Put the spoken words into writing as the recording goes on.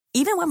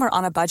Even when we're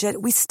on a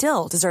budget, we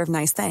still deserve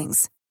nice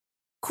things.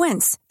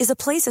 Quince is a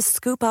place to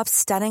scoop up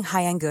stunning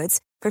high-end goods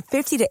for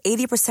 50 to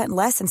 80%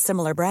 less than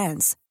similar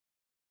brands.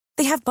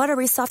 They have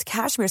buttery soft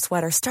cashmere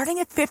sweaters starting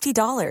at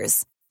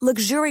 $50,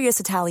 luxurious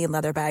Italian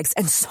leather bags,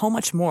 and so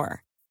much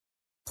more.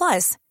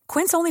 Plus,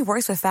 Quince only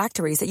works with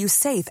factories that use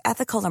safe,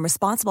 ethical, and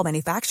responsible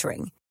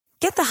manufacturing.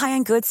 Get the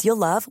high-end goods you'll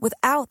love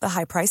without the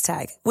high price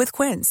tag with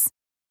Quince.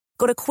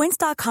 Go to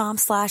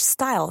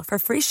quince.com/style for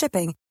free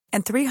shipping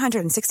and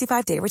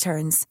 365-day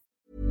returns.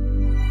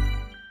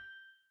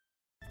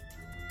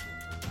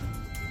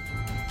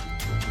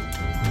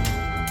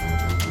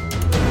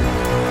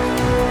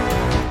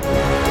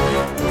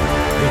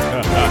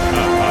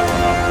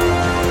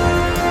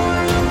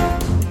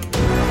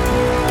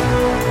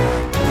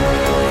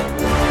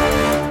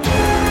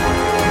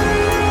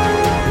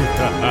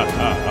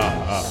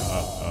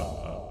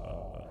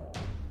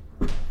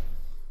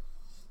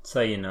 So,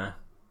 you know,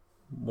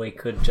 we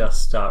could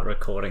just start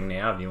recording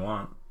now if you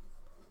want.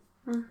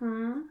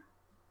 Mm-hmm.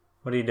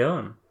 What are you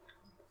doing?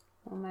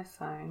 On my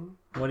phone.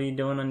 What are you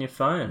doing on your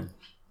phone?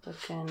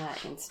 Looking at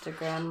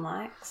Instagram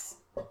likes.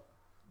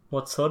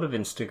 What sort of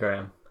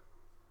Instagram?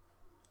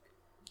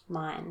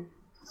 Mine.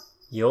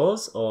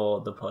 Yours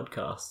or the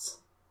podcast's?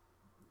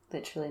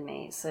 Literally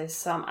me. So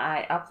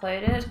I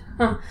uploaded,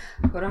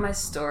 put on my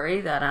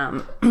story that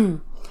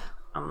I'm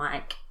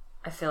like,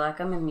 I feel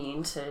like I'm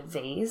immune to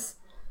V's.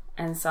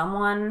 And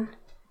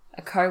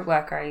a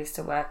co-worker I used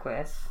to work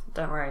with,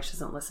 don't worry, she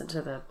doesn't listen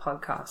to the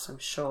podcast, I'm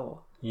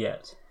sure.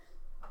 Yet.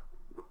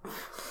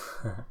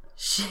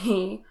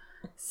 She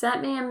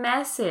sent me a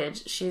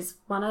message. She's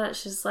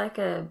like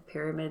a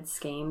pyramid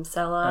scheme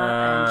seller,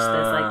 and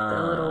there's like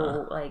the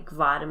little like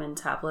vitamin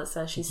tablets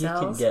that she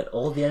sells. You can get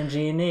all the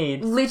energy you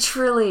need.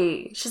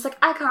 Literally. She's like,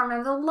 I can't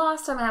remember the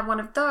last time I had one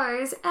of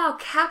those. Our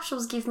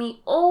capsules give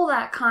me all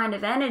that kind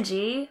of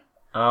energy.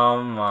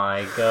 Oh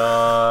my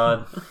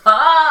god.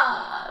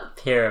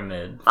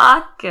 Pyramid.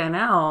 Fucking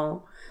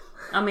hell.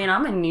 I mean,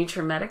 I'm a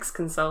Nutrimetics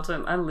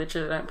consultant. I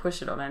literally don't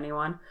push it on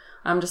anyone.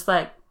 I'm just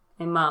like,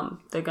 hey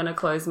mum, they're going to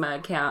close my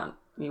account.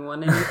 You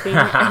want anything?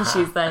 And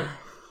she's like,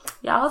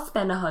 yeah, I'll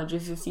spend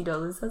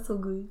 $150. That's all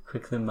good.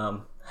 Quickly,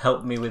 mum,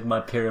 help me with my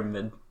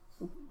pyramid.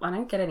 I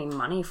don't get any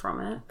money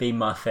from it. Be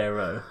my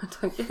pharaoh. I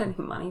don't get any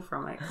money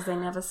from it because they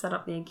never set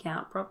up the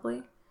account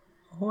properly.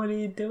 What do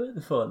you do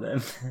it for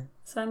then?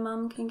 So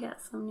mum can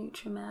get some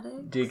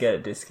Nutrimetics. Do you get a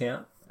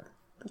discount?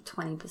 Like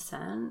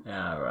 20%.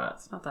 Ah, right.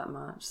 It's not that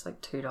much. It's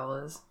like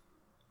 $2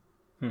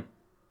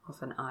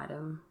 off an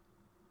item.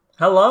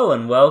 Hello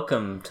and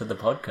welcome to the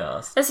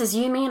podcast. This is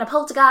You, Me, and a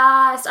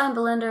Poltergeist. I'm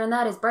Belinda and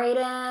that is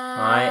Brayden.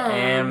 I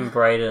am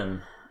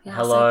Brayden. Yeah,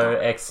 hello,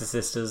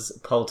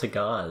 Exorcisters,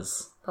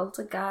 Poltergeists.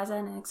 Poltergeist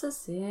and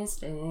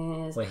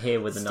Exorcisters. We're here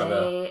with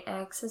another... Stay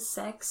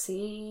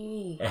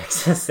exo-sexy.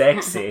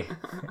 Exo-sexy?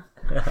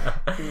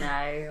 No,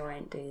 I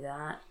won't do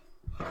that.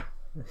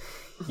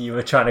 You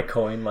were trying to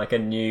coin like a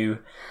new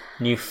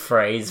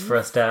phrase for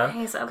us to have?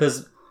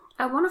 Because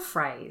I want a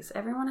phrase.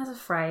 Everyone has a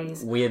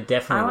phrase. We are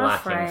definitely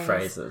lacking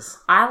phrases.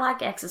 I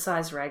like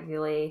exercise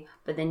regularly,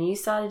 but then you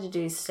started to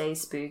do stay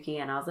spooky,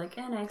 and I was like,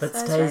 and exercise But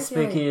stay regularly.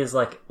 spooky is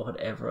like what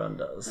everyone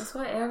does. That's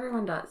what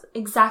everyone does.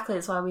 Exactly.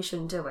 That's why we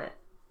shouldn't do it.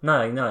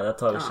 No,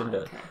 that's why we shouldn't do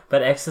it. Okay.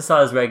 But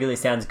exercise regularly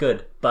sounds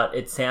good, but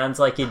it sounds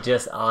like you're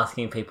just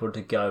asking people to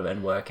go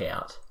and work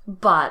out.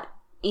 But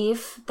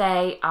if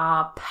they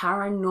are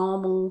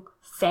paranormal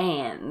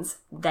fans,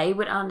 they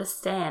would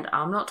understand.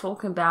 I'm not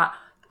talking about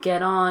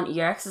get on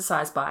your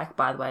exercise bike.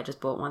 By the way, I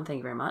just bought one. Thank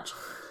you very much.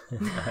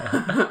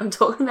 I'm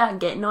talking about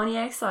getting on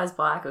your exercise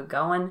bike or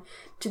going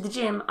to the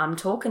gym. I'm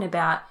talking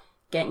about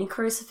getting your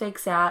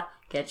crucifix out,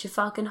 get your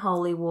fucking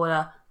holy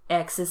water,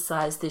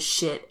 exercise the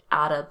shit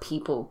out of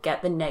people.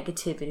 Get the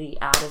negativity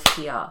out of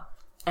here.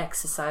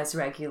 Exercise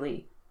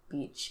regularly,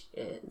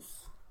 bitches.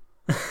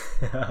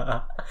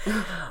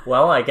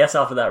 Well, I guess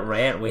after that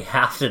rant, we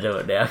have to do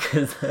it now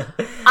because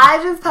I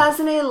just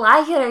personally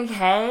like it,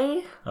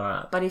 okay?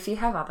 Alright. But if you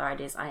have other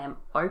ideas, I am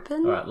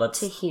open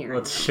to hearing.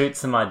 Let's shoot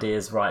some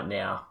ideas right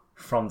now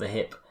from the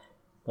hip.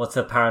 What's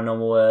a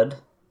paranormal word?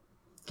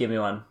 Give me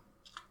one.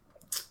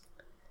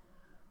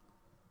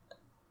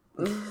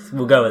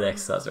 We'll go with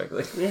exercise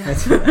regularly. Yeah.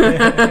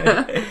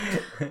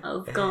 I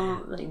was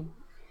going like,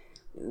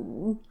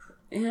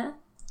 yeah.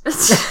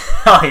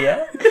 Oh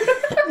yeah?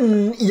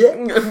 Yeah.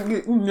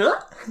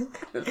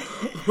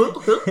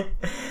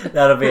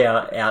 That'll be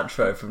our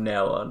outro from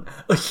now on.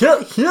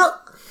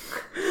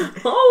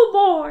 Oh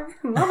boy,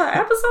 another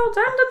episode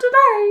ended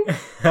today.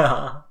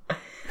 I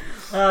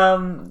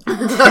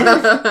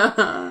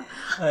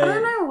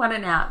don't know what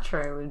an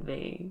outro would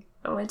be.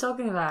 Oh, we're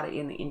talking about it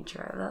in the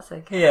intro. That's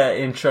okay. Yeah,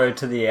 intro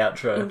to the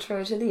outro.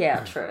 Intro to the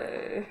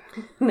outro.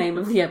 Name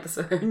of the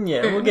episode.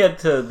 Yeah, we'll get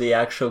to the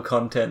actual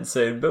content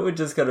soon, but we're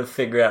just got to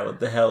figure out what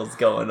the hell's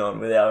going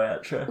on with our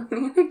outro. We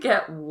need to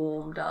get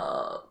warmed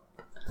up.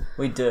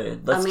 We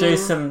do. Let's do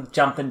some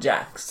jumping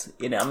jacks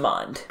in our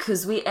mind.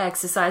 Because we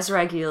exercise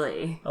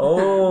regularly.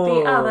 Oh.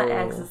 The other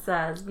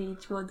exercise,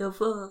 bitch, what the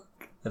fuck?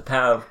 The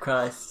power of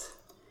Christ.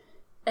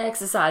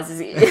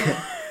 exercises you.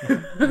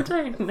 I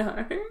don't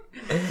know.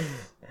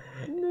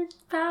 The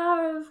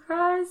power of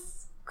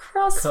Christ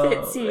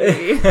crossfits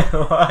you.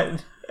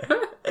 What?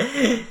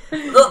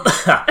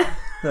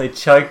 I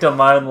choked on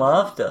my own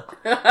laughter.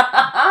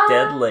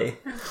 Deadly.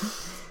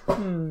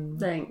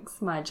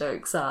 Thanks. My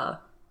jokes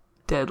are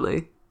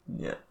deadly.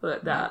 Yeah.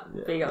 Let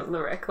that be on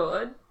the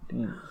record.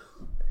 Mm.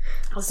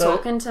 I was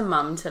talking to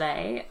Mum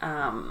today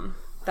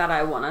that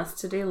I want us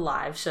to do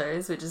live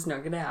shows, which is not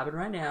going to happen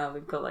right now.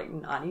 We've got like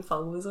 90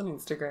 followers on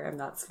Instagram.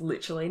 That's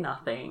literally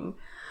nothing.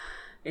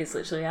 It's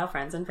literally our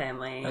friends and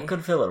family. I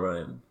could fill a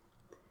room.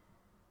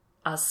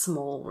 A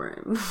small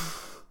room.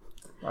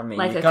 I mean,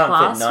 Like you a can't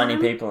fit classroom? 90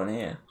 people in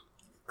here.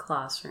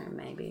 Classroom,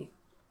 maybe.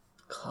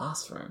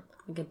 Classroom?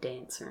 Like a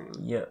dance room.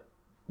 Yeah.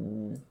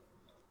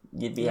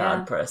 You'd be Yeah.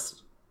 hard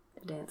pressed.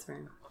 A dance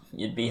room.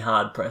 You'd be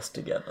hard pressed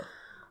together.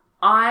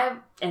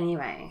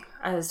 Anyway,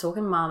 I was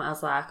talking to Mum. I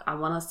was like, I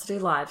want us to do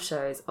live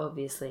shows,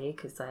 obviously,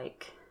 because,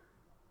 like,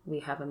 we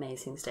have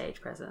amazing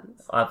stage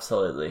presence.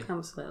 Absolutely.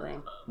 Absolutely.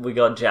 We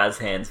got jazz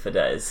hands for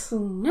days.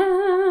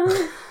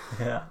 No.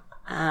 Yeah.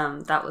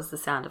 That was the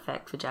sound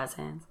effect for jazz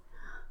hands.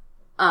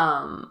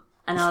 And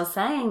I was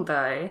saying,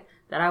 though,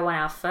 that I want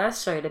our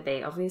first show to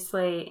be,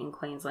 obviously, in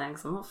Queensland,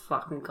 because I'm not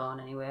fucking going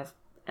anywhere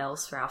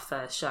else for our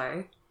first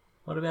show.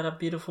 What about our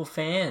beautiful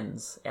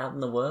fans out in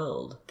the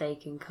world? They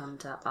can come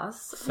to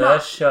us.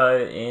 First show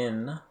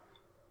in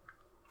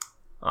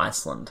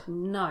Iceland.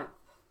 No.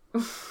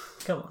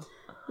 Come on.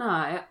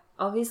 No,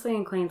 obviously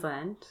in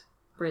Queensland,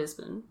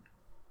 Brisbane,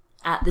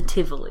 at the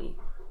Tivoli.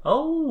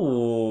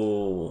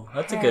 Oh,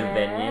 that's a good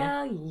venue.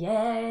 Hell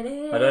yeah, it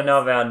is. I don't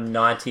know if our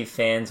 90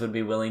 fans would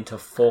be willing to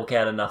fork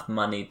out enough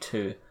money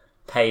to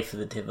pay for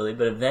the Tivoli,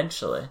 but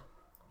eventually.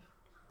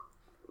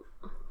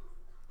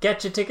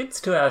 Get your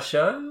tickets to our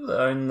show,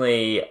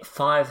 only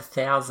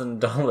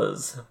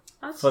 $5,000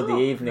 That's for the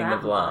not evening that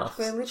of much. laughs.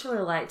 We're literally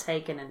like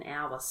taking an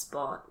hour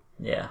spot.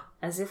 Yeah.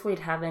 As if we'd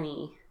have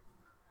any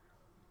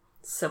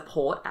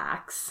support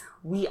acts.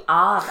 We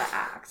are the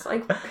acts.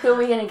 Like, who are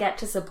we going to get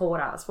to support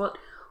us? What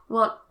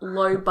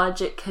low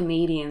budget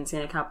comedians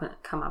going to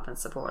come up and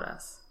support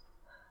us?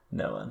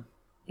 No one.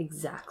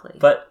 Exactly.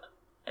 But,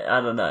 I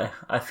don't know.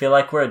 I feel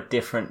like we're a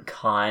different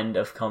kind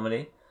of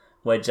comedy.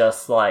 We're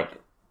just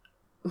like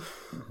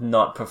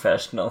not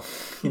professional,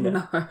 you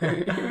know.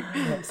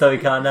 No. So we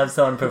can't have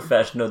someone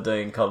professional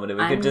doing comedy.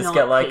 We could I'm just not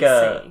get like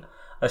PC.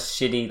 a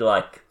shitty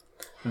like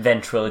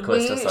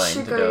ventriloquist or We something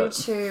should to do go it.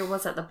 to,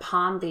 what's that, the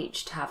Palm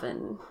Beach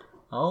Tavern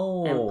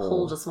Oh, and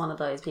pull just one of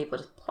those people,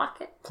 just pluck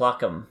it.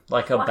 pluck 'em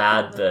like a Pluck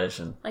bad 'em.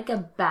 version, Like a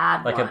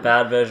bad like one. a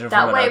bad version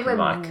That from way an open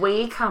when mic.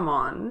 we come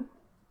on,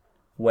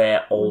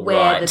 We're all we're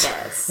right. the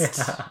best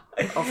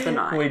of the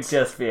night. We'd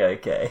just be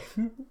okay.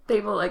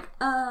 People are like,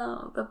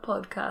 oh, the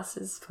podcast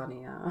is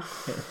funnier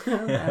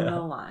than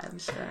the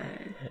live show.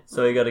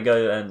 So we got to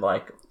go and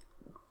like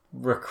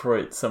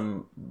recruit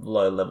some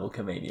low-level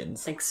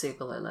comedians. Like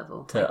super low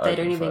level. To Like, they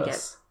don't open even for get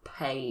us.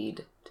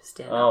 paid to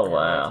stand Oh up there.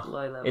 wow, Like,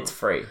 low level. it's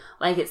free.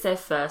 Like it's their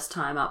first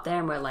time up there,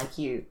 and we're like,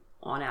 you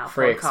on our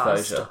Free podcast,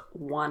 exposure.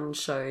 one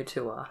show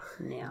tour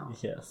now,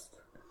 Yes.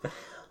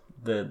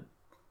 and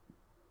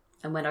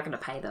we're not going to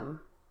pay them.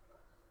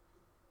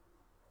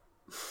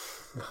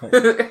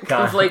 Can't-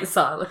 Complete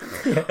silence.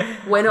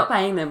 We're not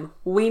paying them.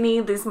 We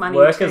need this money.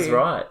 Workers' too.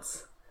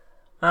 rights.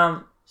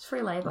 It's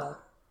free labour.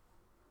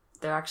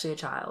 They're actually a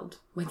child.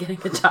 We're getting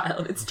a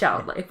child. It's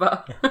child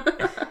labour.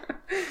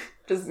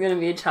 Just going to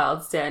be a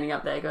child standing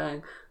up there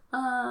going,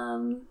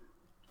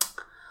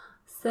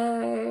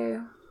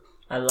 so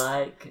I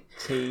like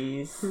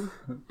cheese.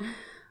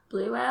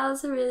 blue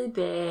whales are really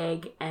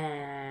big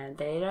and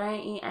they don't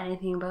eat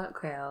anything but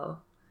krill.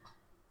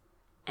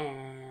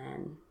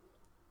 And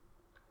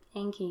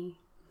thank you.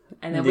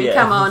 And then we Yeah.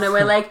 come on and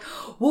we're like,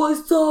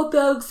 what's up,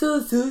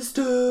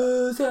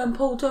 exorcisters and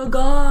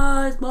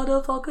poltergeist,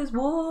 motherfuckers,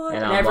 what?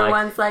 And And I'm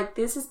everyone's like,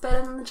 this is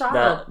better than the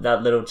child.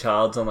 That little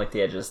child's on like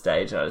the edge of the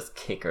stage, and I just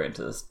kick her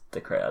into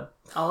the crowd.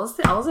 I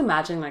was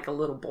imagining like a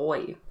little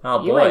boy.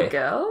 Oh, You boy. a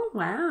girl?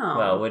 Wow.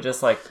 Well, we're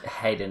just like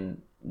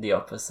hating the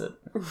opposite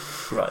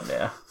right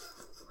now.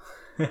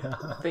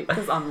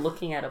 Because I'm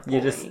looking at a boy.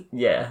 You just and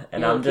You're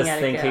I'm just looking at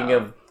a thinking girl.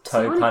 of So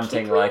you toe wanna punting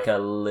kick me? like a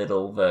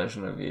little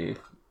version of you.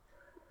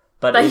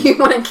 But That if- you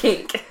want to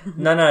kick.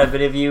 no,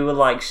 but if you were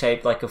like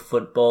shaped like a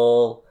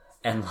football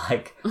and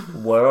like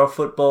were a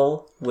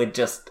football with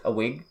just a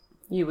wig,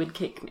 You would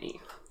kick me.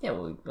 yeah,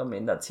 well, I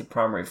mean that's your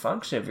primary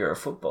function if you're a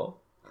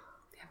football.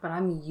 But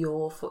I'm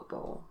your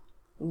football.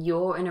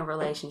 You're in a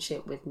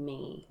relationship with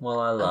me. Well,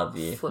 I love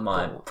you, my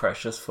football.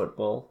 precious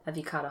football. Have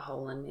you cut a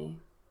hole in me?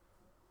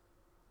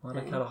 Why'd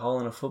I cut a hole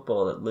in a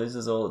football that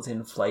loses all its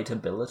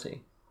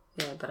inflatability?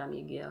 Yeah, but I'm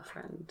your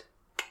girlfriend.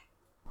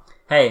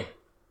 Hey,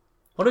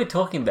 what are we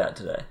talking about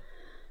today?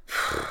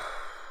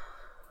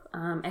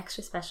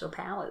 Extra special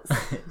powers.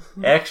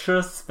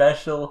 Extra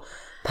special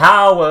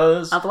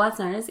powers. Otherwise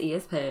known as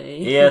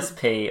ESP.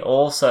 ESP,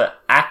 also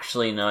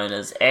actually known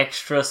as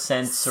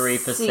extrasensory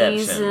perception.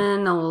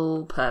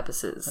 Seasonal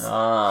purposes.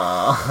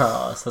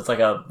 Ah, so it's like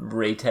a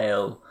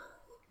retail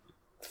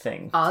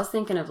thing. I was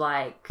thinking of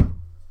like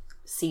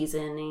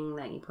seasoning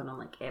that you put on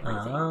like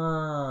everything.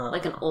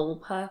 Like an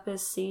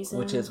all-purpose season.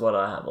 Which is what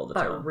I have all the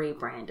but time.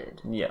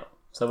 rebranded. Yeah.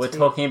 So we're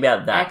talking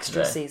about that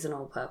Extra today.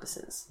 seasonal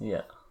purposes.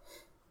 Yeah.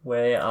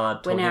 We are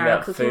talking When our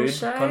about cooking food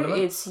show, condiments.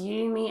 it's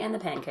you, me, and the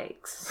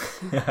pancakes.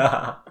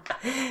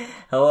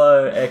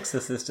 Hello,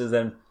 Exorcisters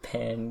and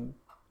Pan...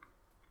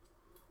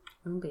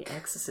 I won't be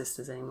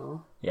Exorcisters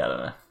anymore. Yeah, I don't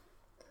know.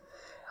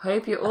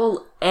 Hope you're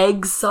all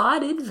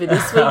excited for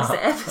this week's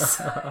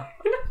episode.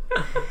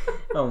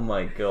 Oh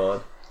my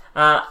god.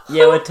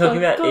 Yeah, we're talking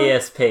about God.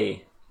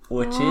 ESP,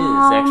 which is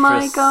Oh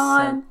my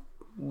God.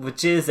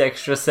 which is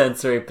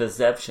extrasensory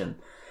perception,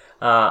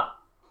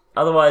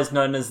 otherwise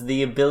known as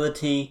the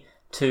ability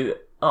to.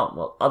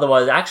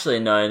 Otherwise actually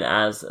known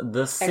as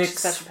the Extra sixth.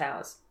 special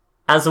powers.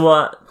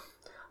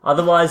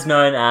 Otherwise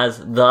known as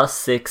the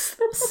sixth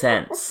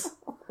sense,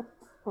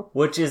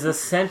 which is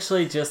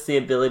essentially just the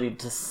ability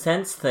to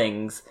sense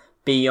things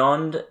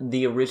beyond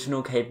the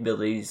original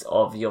capabilities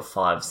of your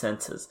five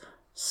senses.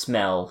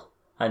 Smell.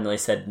 I nearly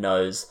said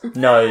nose,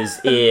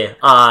 ear,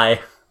 eye,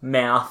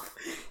 mouth,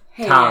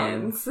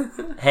 Hands.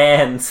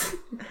 hands.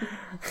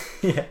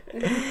 Yeah,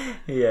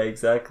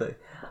 exactly.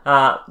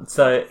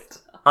 So,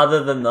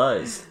 other than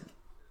those,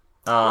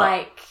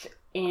 Like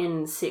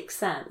in Sixth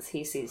Sense,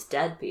 he sees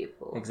dead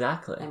people.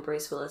 exactly. And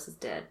Bruce Willis is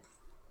dead.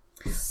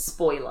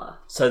 Spoiler.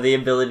 So the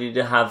ability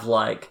to have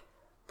like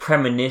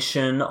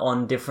premonition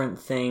on different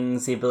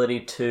things, the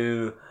ability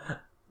to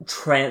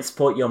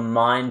transport your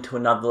mind to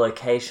another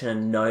location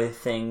and know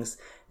things,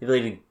 the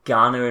ability to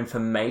garner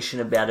information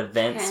about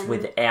events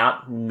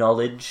without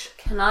knowledge.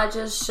 Can I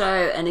just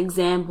show an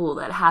example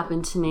that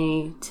happened to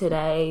me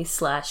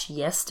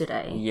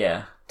today/yesterday?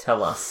 Yeah,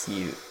 tell us,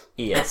 you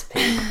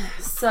ESP.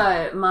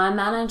 So, my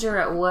manager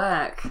at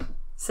work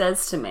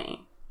says to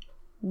me,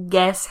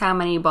 guess how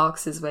many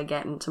boxes we're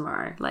getting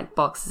tomorrow? Like,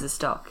 boxes of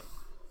stock.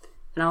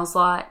 And I was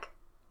like,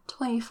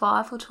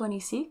 25 or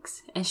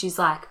 26? And she's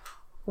like,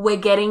 we're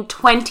getting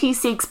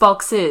 26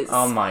 boxes.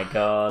 Oh my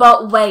god.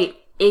 But wait,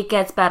 it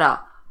gets better.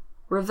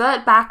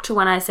 Revert back to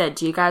when I said,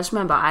 do you guys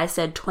remember? I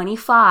said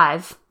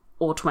 25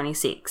 or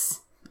 26.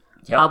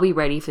 Yep. Are we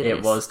ready for this?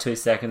 It was 2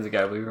 seconds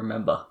ago, we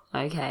remember.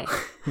 Okay.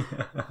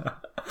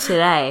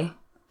 Today,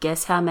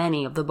 guess how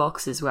many of the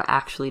boxes were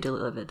actually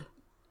delivered?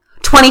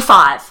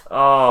 25!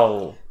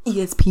 Oh,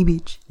 ESP,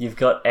 bitch. you've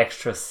got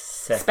extra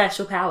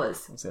Special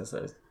powers. I was going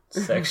to say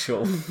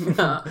sexual.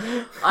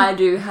 I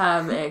do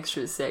have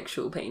extra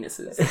sexual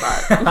penises,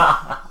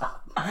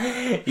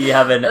 but You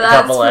have a that's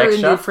couple for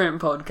extra. a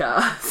different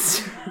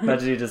podcast.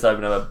 Imagine you just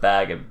open up a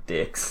bag of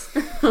dicks.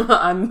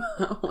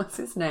 What's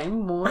his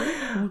name? Morty?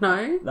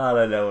 No? I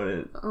don't know what it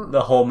is.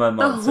 The hormone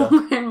monster. The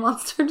hormone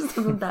monster just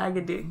has a bag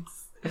of dicks.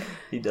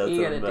 He does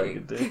You have a get a bag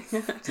of dick.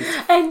 dicks.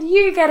 And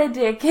you get a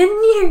dick, and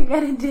you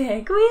get a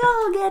dick. We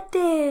all get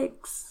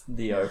dicks.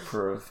 The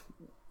Oprah of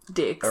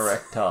Dicks.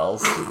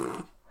 erectiles.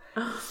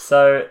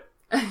 So,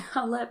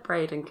 I'll let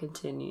Brayden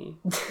continue.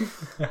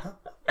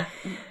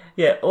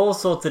 yeah, all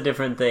sorts of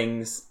different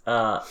things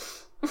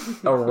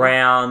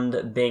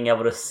around being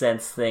able to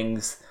sense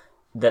things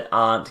that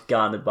aren't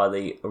garnered by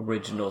the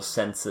original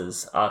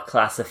senses are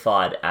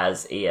classified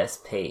as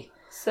ESP.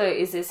 So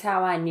is this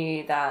how I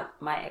knew that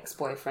my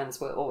ex-boyfriends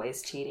were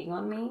always cheating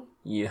on me?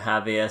 You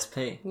have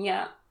ESP.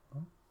 Yeah.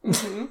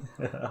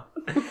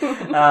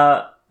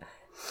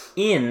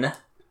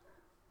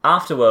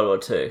 After World War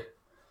II,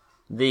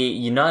 the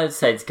United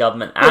States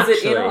government Was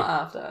actually... it in or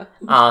after?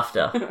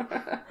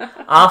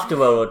 After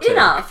World War II. In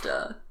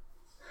after.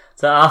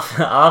 So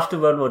after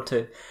World War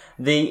II,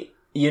 the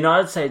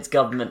United States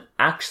government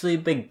actually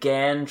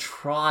began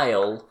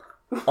trial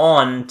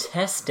on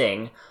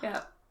testing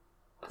Yeah.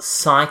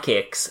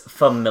 psychics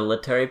for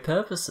military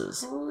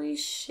purposes. Holy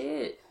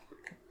shit.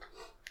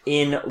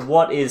 In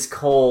what is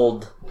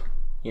called,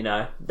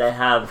 they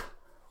have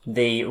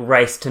the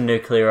race to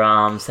nuclear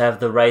arms, they have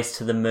the race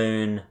to the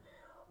moon.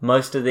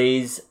 Most of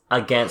these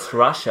against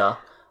Russia.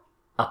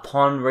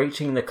 Upon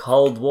reaching the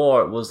Cold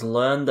War, it was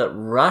learned that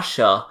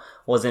Russia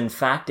was in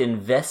fact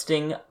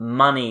investing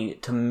money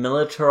to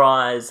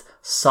militarize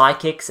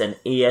psychics and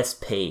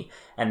ESP.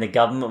 And the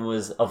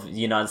government of the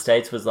United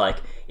States was like,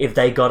 if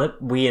they got it,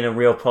 we in a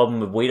real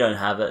problem if we don't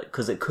have it,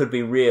 because it could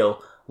be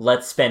real.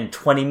 Let's spend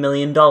 $20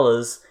 million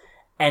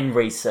and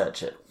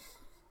research it.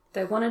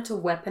 They wanted to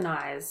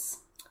weaponize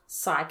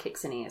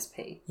psychics and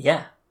ESP.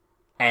 Yeah.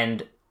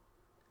 And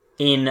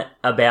in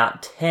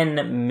about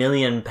 10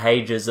 million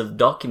pages of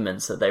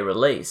documents that they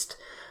released,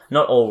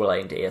 not all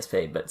relating to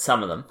ESP, but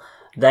some of them,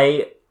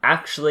 they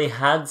actually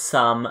had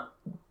some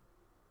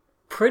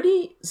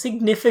pretty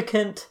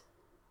significant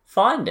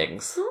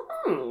findings.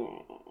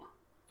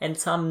 And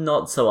some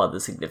not so other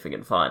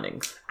significant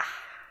findings.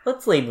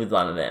 Let's lead with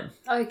one of them.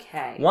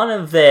 Okay. One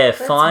of their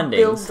Let's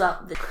findings build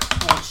up the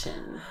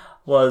tension.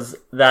 was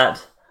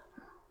that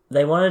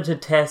they wanted to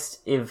test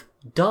if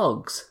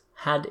dogs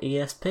had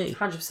ESP.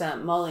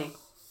 100% Molly.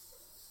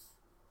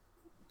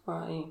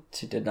 Right.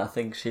 She did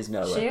nothing. She's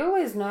nowhere. She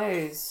always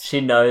knows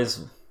She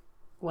knows.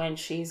 when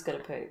she's gonna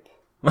poop.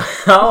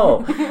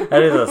 Oh,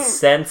 that is a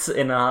sense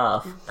and a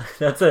half.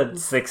 That's a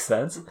sixth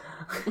sense.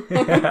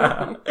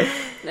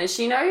 No,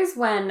 she knows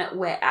when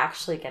we're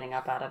actually getting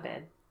up out of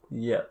bed.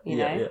 Yeah, You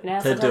yeah, know? yeah. Now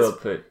To do sometimes- a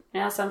poop.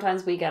 Now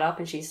sometimes we get up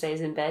and she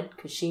stays in bed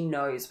because she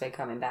knows we're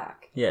coming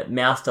back. Yeah,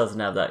 Mouse doesn't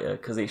have that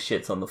because he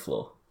shits on the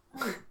floor.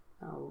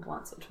 Oh,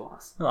 once or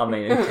twice. I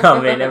mean,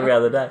 every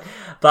other day.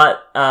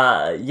 But,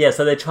 yeah,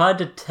 so they tried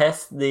to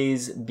test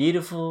these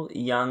beautiful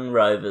young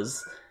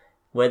rovers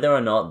whether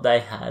or not they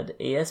had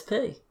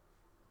ESP.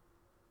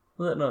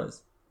 What's that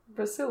noise?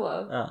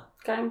 Priscilla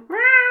going,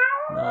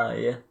 Oh,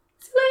 yeah.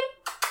 silly.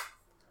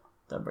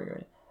 Don't bring her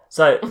in.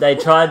 So they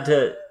tried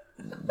to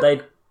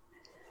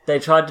they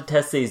tried to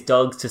test these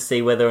dogs to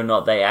see whether or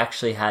not they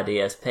actually had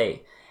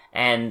ESP.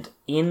 And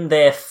in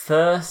their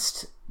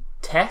first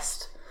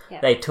test,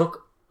 they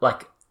took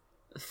like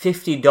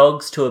 50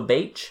 dogs to a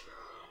beach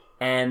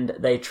and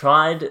they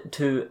tried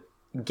to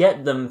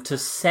get them to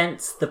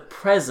sense the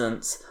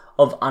presence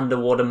of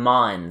underwater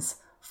mines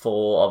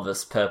for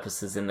obvious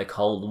purposes in the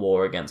Cold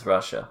War against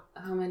Russia.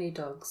 How many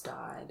dogs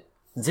died?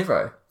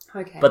 0.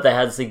 Okay. But they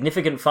had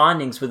significant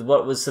findings with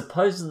what was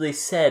supposedly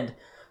said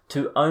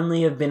to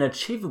only have been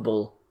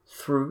achievable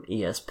through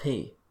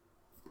ESP.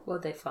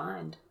 What'd they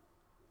find?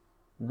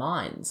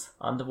 Mines.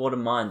 Underwater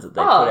mines that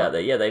they put out there.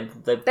 Yeah, they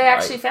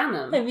They found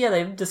them.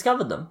 they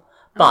discovered them.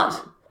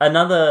 But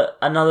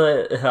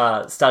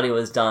another study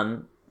was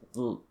done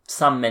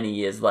some many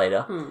years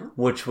later,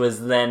 which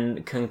was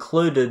then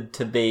concluded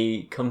to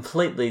be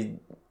completely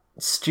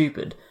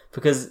stupid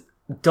because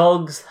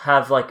dogs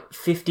have like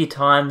 50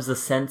 times the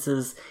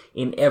senses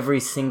in every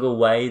single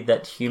way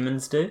that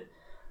humans do.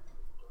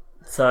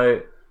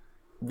 So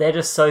they're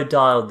just so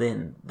dialed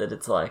in that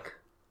it's like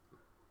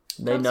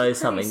they Dogs are know pretty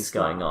something's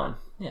going smart. on.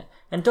 Yeah.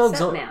 And dogs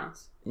Except are...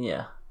 Mouse.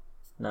 Yeah.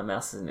 No,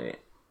 Mouse isn't it.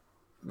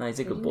 No, he's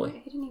a good boy.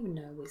 He didn't even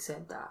know we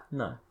said that.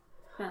 No.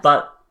 Mouse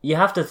But you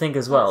have to think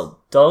as well,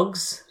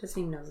 dogs... doesn't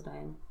even know his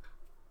name.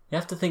 You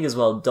have to think as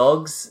well,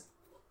 dogs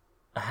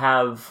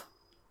have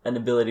an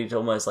ability to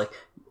almost like...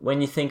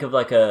 When you think of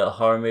like a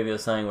horror movie or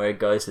something where a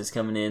ghost is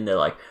coming in, they're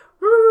like...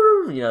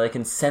 You know, they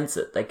can sense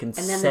it. They can And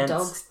then sense... the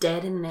dog's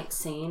dead in the next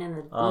scene and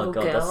the Oh, little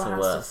God, girl that's the has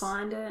worst. to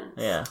find it.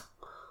 Yeah.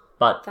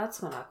 But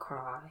That's when I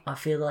cry. I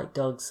feel like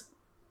dogs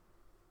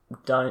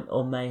don't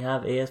or may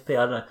have ESP. I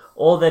don't know.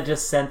 Or their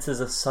just senses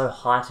are so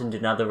heightened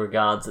in other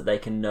regards that they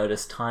can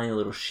notice tiny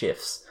little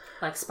shifts.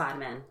 Like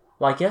Spider-Man.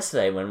 Like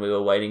yesterday when we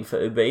were waiting for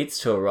Uber Eats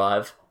to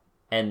arrive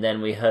and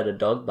then we heard a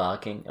dog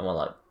barking and we're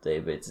like, the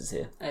Uber Eats is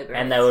here. Uber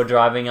And Eats. they were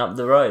driving up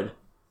the road.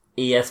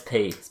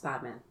 ESP.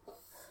 Spider-Man.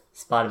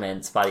 Spider-Man.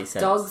 Spidey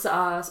sense. Dogs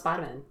are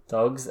Spider-Man.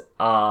 Dogs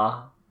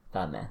are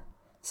Batman.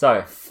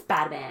 So,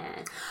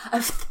 Spider-Man.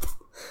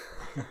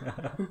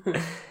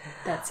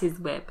 That's his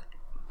web.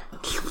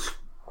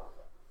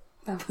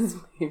 That was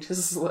me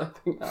just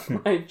slurping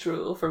up my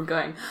drool from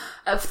going.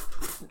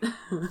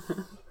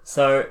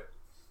 So,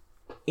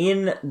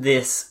 in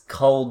this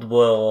Cold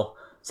War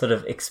sort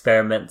of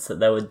experiments that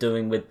they were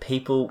doing with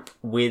people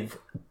with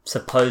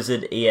supposed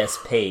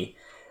ESP,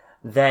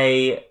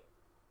 they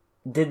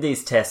did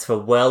these tests for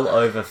well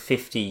over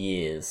 50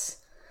 years.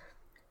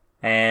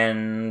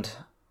 And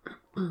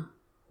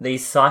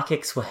these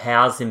psychics were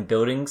housed in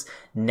buildings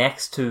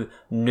next to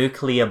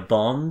nuclear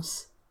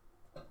bombs,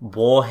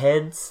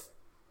 warheads.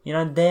 You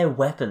know, they're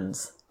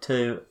weapons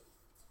to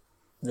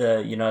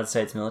the United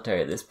States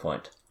military at this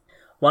point.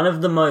 One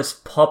of the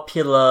most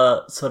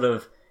popular sort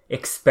of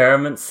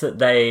experiments that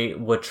they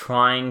were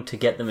trying to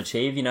get them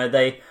achieve, you know,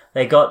 they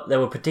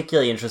were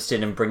particularly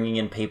interested in bringing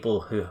in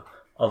people who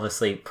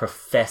obviously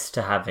profess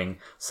to having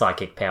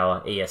psychic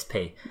power,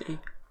 ESP.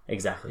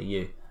 Exactly,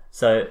 you.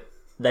 So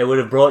they would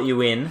have brought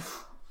you in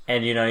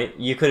and, you know,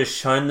 you could have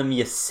shown them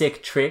your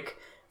sick trick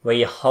where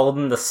you're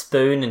holding the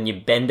spoon and you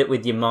bend it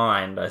with your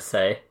mind, I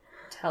say.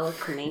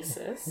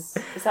 Telekinesis.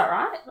 Is that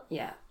right?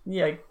 Yeah.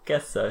 Yeah, I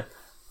guess so.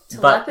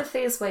 Telepathy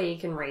is where you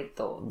can read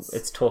thoughts.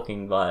 It's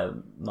talking via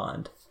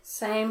mind.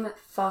 Same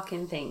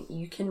fucking thing.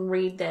 You can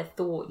read their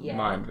thought, yeah.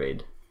 Mind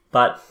read.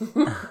 But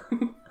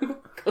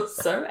Got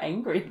so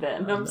angry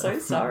then. I'm so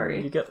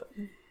sorry. you got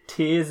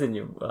tears in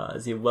your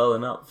eyes. You're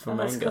welling up from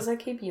That's anger. because I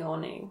keep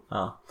yawning.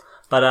 Oh.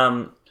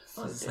 But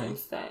So damn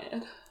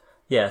sad.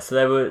 yeah,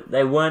 so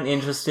they weren't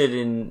interested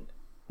in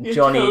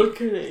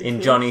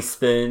Johnny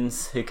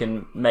Spoons who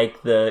can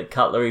make the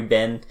cutlery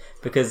bend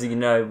because, you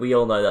know, we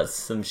all know that's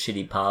some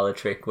shitty parlor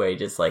trick where he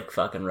just like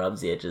fucking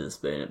rubs the edge of the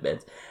spoon and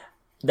bends.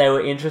 They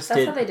were interested.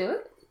 That's how they do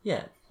it?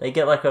 Yeah, they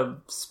get like a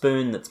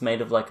spoon that's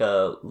made of like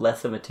a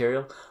lesser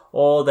material,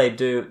 or they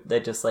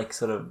just like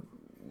sort of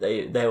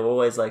they're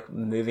always like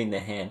moving their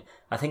hand.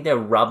 I think they're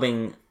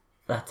rubbing.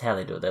 That's how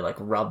they do it. They like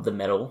rub the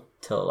metal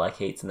till it like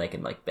heats, and they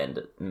can like bend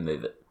it and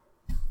move it.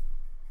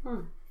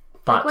 But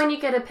Like when you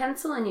get a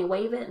pencil and you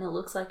wave it and it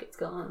looks like it's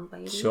gone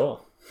wavy.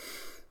 sure,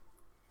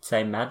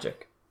 same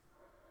magic.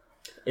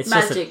 It's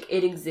Magic,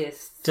 it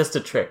exists. just a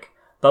trick.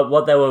 But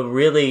what they were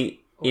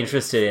really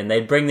interested in,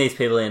 they'd bring these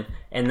people in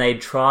and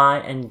they'd try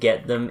and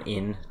get them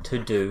in to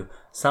do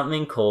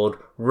something called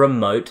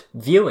remote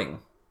viewing.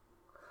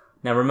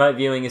 Now, remote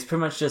viewing is pretty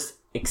much just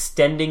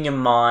extending your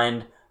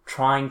mind,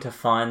 trying to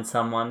find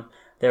someone.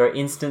 There are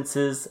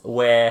instances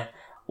where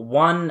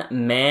one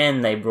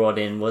man they brought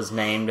in was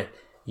named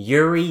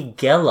Uri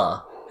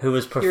Geller, who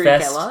was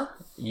professed...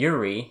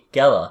 Uri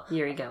Geller.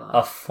 Uri Geller.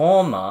 A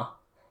former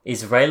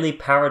Israeli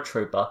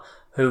paratrooper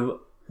who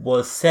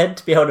was said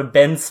to be able to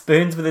bend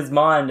spoons with his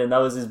mind, and that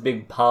was his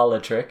big parlor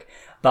trick.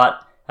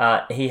 But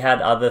he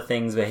had other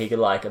things where he could,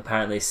 like,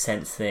 apparently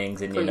sense things.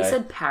 And, you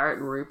said parrot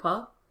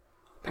rooper?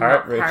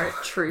 Parrot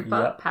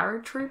trooper? Yep.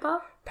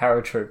 Paratrooper?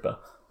 Paratrooper.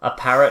 A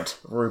parrot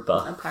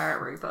rooper. A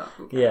parrot rooper.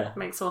 Okay. Yeah.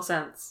 Makes more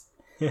sense.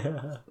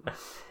 Yeah.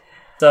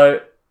 So,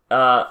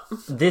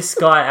 this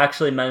guy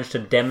actually managed to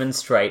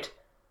demonstrate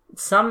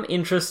some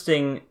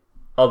interesting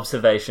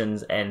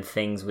observations and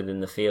things within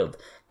the field.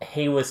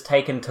 He was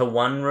taken to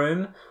one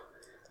room,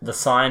 the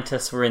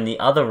scientists were in the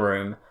other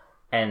room,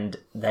 and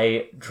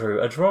they drew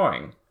a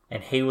drawing.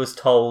 And he was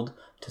told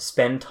to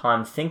spend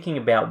time thinking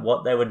about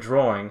what they were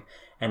drawing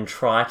and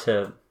try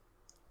to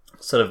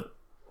sort of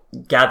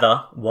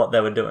gather what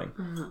they were doing.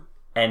 Mm-hmm.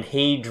 And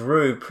he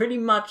drew pretty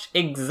much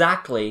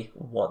exactly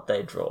what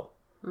they draw.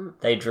 Mm.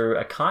 They drew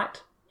a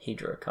kite, he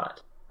drew a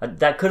kite.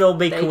 That could all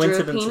be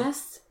coincidence. Drew a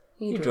penis?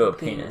 He drew a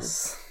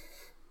penis.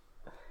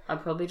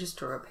 I'd probably just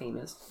draw a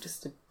penis,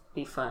 just to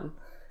be fun.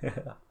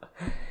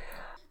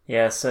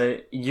 Yeah, so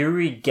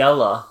Uri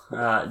Geller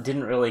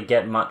didn't really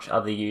get much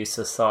other use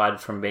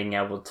aside from being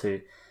able to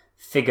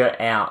figure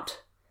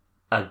out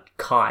a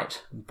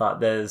kite, but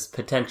there's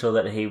potential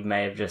that he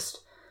may have just,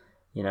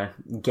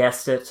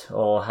 guessed it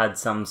or had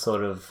some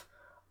sort of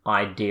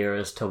idea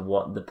as to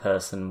what the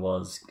person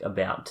was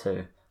about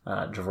to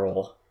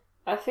draw.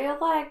 I feel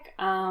like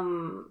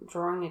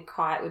drawing a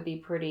kite would be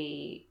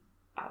pretty...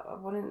 I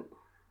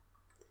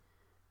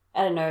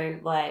don't know,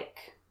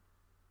 like,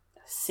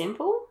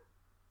 simple?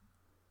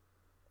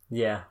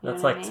 Yeah,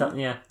 that's like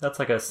that's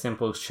like a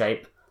simple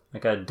shape,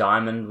 like a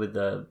diamond with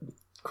a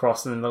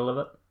cross in the middle of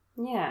it.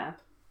 Yeah.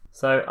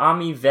 So,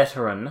 Army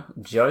veteran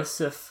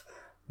Joseph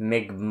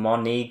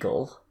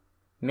McMoneagle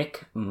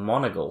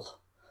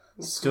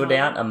stood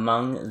out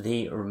among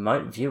the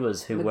remote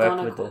viewers who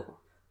worked with the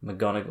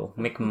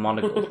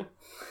McMoneagle.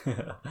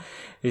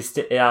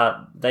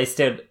 They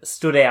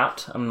stood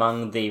out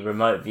among the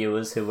remote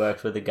viewers who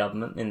worked with the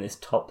government in this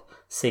top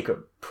secret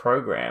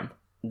program.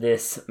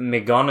 This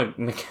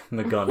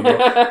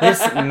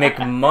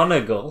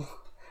McMoneagle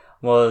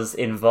was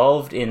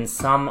involved in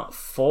some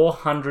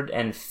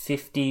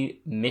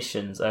 450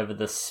 missions over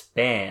the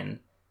span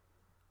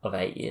of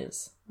 8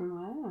 years.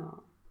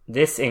 Wow.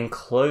 This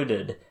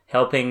included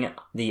helping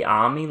the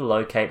army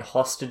locate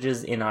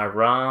hostages in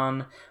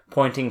Iran,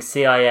 pointing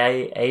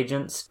CIA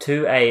agents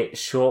to a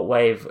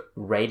shortwave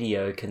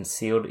radio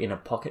concealed in a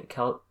pocket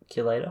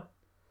calculator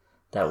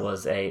that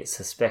was a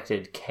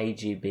suspected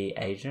KGB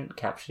agent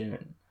captured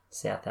in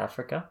South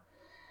Africa.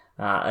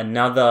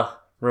 Another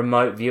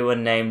remote viewer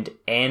named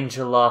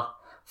Angela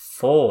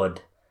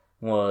Ford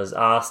was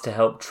asked to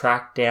help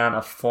track down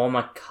a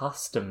former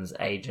customs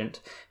agent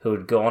who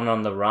had gone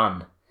on the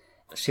run.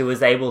 She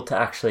was able to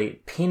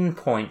actually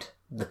pinpoint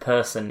the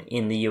person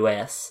in the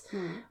US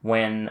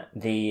when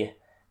the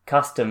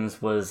customs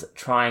was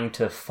trying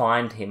to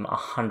find him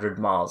 100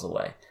 miles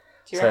away.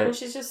 Do you reckon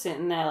she's just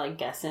sitting there like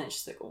guessing it?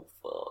 She's like, oh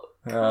fuck.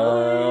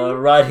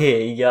 Right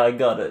here, yeah, I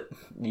got it.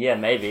 Yeah,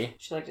 maybe.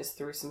 She like just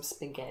threw some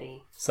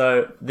spaghetti.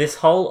 So this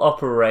whole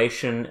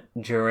operation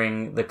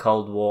during the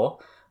Cold War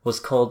was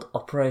called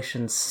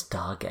Operation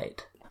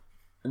Stargate.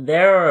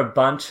 There are a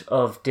bunch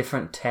of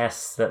different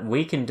tests that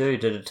we can do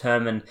to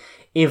determine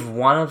if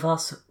one of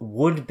us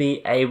would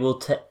be able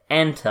to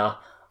enter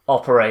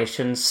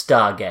Operation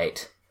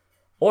Stargate,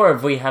 or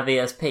if we have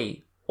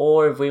ESP,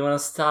 or if we want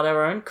to start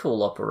our own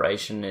cool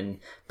operation in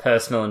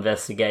personal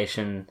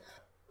investigation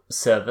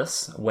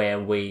service where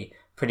we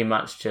pretty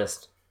much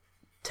just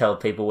tell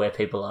people where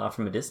people are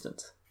from a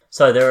distance.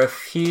 So there are a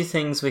few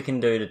things we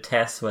can do to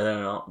test whether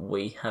or not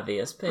we have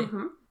ESP.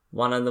 Mm-hmm.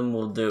 One of them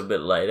we'll do a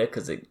bit later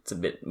because it's a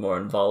bit more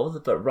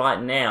involved, but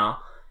right now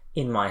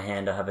in my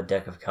hand I have a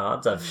deck of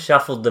cards. I've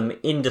shuffled them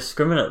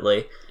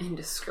indiscriminately.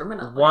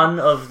 One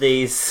of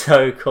these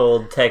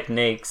so-called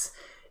techniques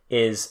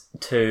is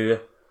to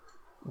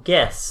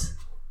guess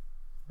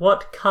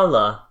what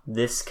colour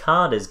this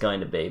card is going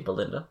to be,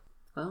 Belinda.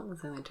 Well,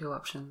 there's only two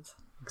options.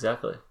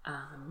 Exactly.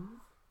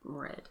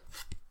 Red.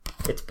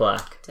 It's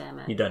black. Damn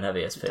it. You don't have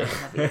ESP. Don't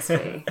have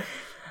ESP.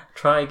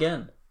 Try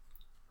again.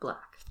 Black.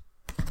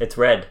 It's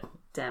red.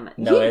 Damn it.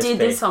 No you ESP. did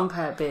this on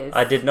purpose.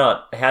 I did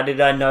not. How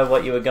did I know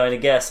what you were going to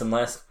guess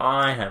unless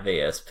I have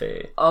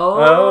ESP?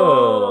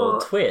 Oh.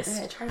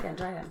 Twist. Okay, try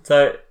again.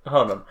 So,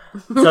 hold on.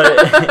 So,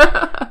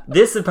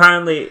 this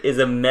apparently is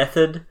a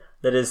method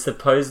that is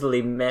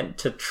supposedly meant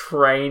to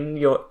train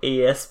your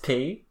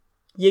ESP.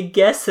 You're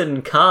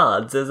guessing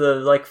cards. There's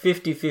a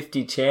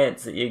 50-50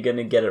 chance that you're going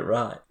to get it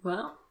right.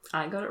 Well,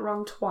 I got it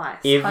wrong twice.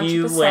 If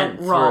you went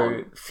wrong.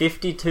 through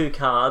 52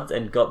 cards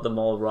and got them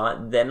all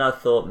right, then I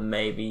thought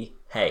maybe,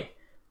 hey,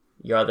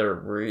 you're either a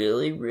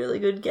really, really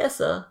good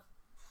guesser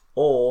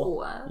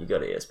or you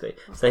got ESP.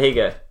 So here you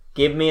go.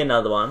 Give me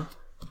another one.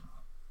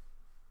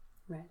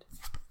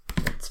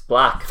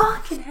 black.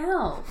 Fucking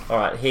hell.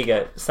 Alright, here you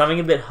go. Something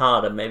a bit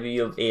harder. Maybe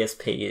your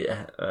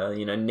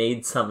ESP,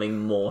 needs something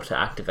more to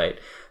activate.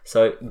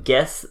 So,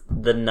 guess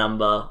the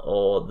number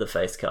or the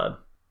face card.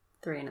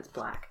 3 and it's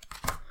black.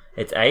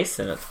 It's ace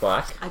and it's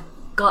black. I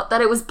got that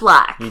it was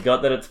black. You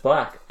got that it's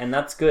black, and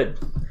that's good.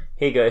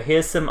 Here you go.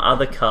 Here's some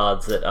other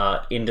cards that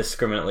are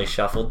indiscriminately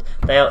shuffled.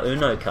 They are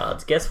Uno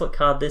cards. Guess what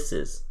card this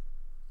is?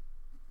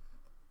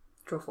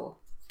 Draw 4.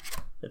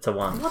 It's a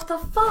 1. What the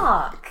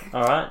fuck?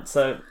 Alright,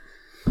 so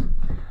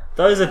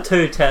those are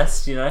 2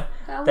 tests, One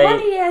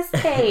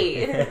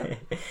ESP.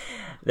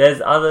 There's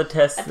other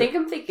tests. I think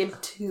I'm thinking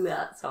 2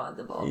 outside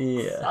the box.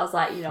 Yeah. I was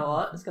like, you know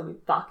what? It's going to be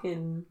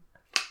fucking...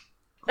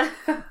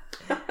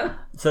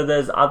 So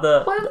there's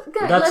other... Well,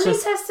 go, let me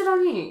test it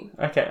on you.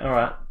 Okay,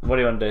 alright. What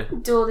do you want to do?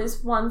 Do all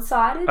this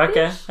one-sided,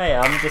 Okay, bitch? hey,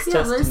 I'm just Yeah,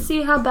 testing. let's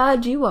see how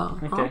bad you are.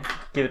 Okay,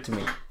 give it to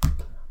me.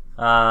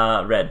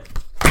 Red.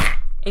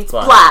 It's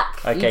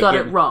black. Okay, You got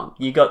it wrong.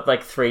 You got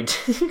like 3...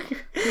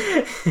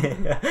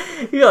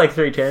 You got like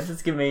 3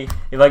 chances. Give me...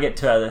 If I get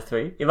 2 out of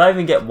 3. If I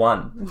even get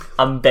 1,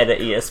 I'm better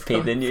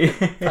ESP than you.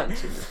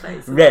 Punch in the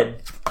face.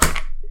 Red.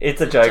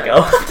 It's a joker.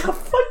 What the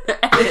fuck?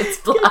 And it's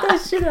black. Get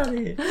that shit out of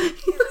here.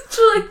 You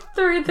literally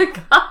threw the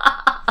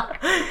card.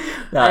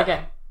 No,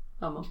 Okay.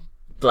 Come on.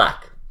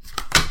 black.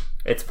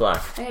 It's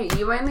black. Hey,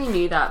 you only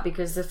knew that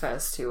because the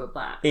first 2 were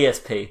black.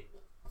 ESP.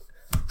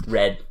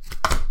 Red.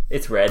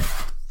 It's red.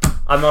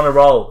 I'm on a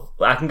roll.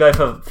 I can go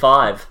for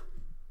 5.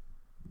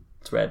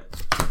 It's red.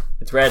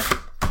 It's red.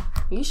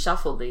 You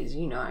shuffled these,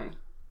 you know.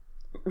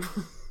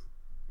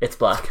 It's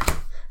black.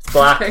 It's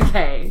black.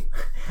 Okay.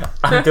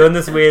 I'm doing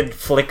this weird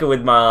flicker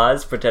with my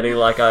eyes, pretending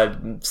like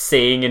I'm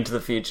seeing into the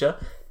future.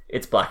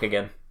 It's black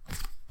again.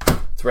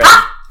 It's red.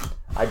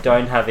 I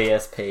don't have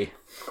ESP.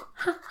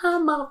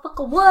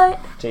 Motherfucker, what?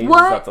 Jesus,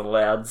 What? that's a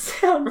loud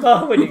sound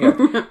bar when you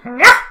go.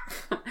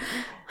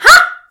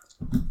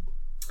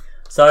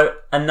 So,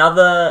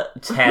 another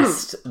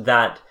test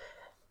that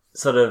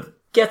sort of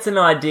gets an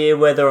idea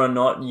whether or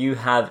not you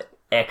have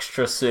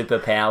extra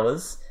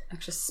superpowers.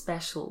 Extra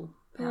special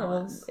Well,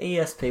 powers.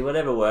 ESP,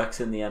 whatever works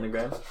in the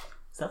anagram.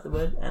 Is that the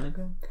word,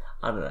 anagram?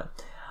 I don't know.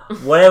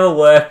 Whatever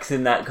works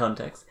in that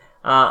context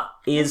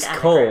is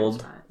Anagrams,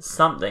 called right.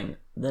 something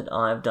that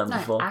I've done No,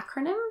 before.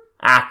 acronym?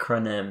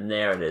 Acronym,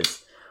 there it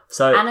is.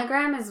 So,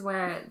 Anagram is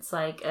where it's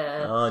like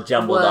a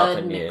jumbled word up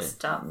and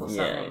mixed up or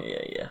something.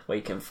 Yeah. Where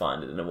you can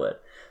find it in a word.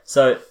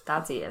 So,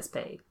 That's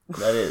ESP.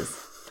 that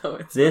is. No,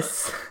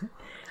 it's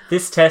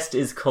This test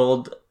is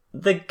called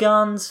the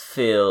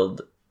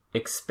Garnsfield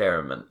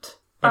experiment.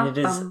 And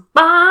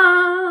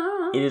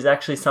it is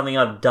actually something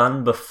I've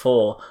done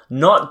before,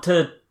 not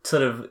to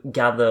sort of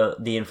gather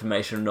the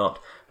information or not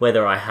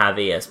whether I have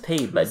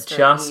ESP, but Mr.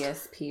 just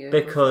ESP over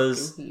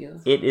because fucking here.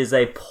 it is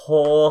a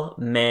poor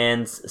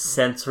man's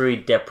sensory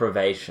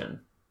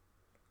deprivation.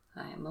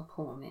 I am a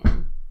poor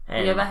man.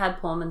 And You ever had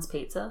poor man's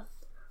pizza?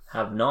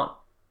 have not.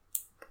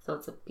 So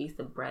it's a piece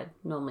of bread,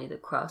 normally the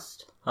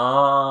crust.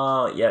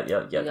 Oh, yep.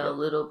 You got a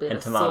little bit And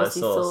of tomato saucy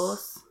sauce.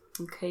 sauce.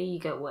 Okay, you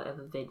get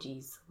whatever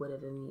veggies,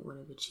 whatever meat,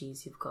 whatever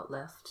cheese you've got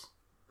left.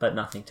 But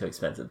nothing too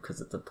expensive because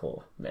it's a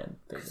poor man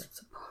pizza.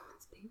 It's a poor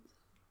man's pizza.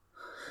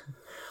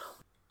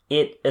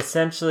 It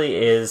essentially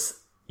is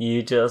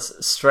you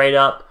just straight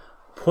up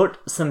put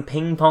some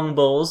ping pong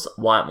balls,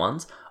 white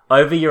ones,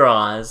 over your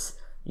eyes.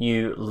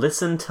 You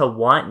listen to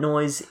white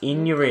noise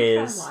in your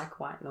ears. I like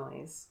white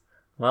noise.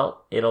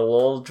 Well, it'll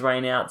all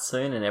drain out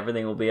soon and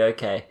everything will be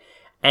okay.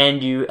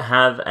 And you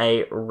have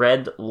a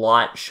red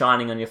light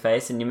shining on your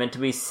face, and you're meant to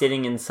be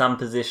sitting in some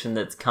position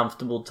that's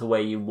comfortable to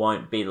where you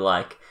won't be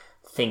like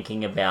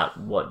thinking about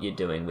what you're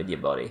doing with your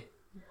body.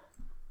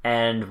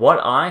 And what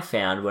I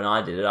found when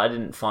I did it, I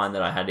didn't find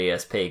that I had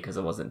ESP because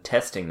I wasn't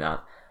testing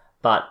that,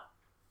 but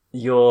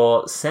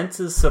your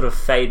senses sort of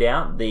fade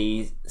out.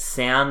 The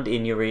sound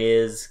in your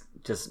ears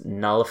just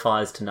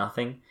nullifies to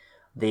nothing.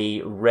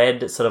 The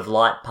red sort of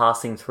light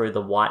passing through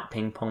the white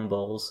ping pong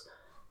balls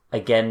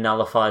again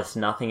nullifies to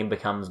nothing and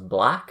becomes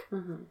black.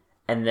 Mm-hmm.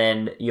 And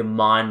then your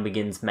mind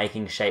begins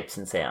making shapes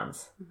and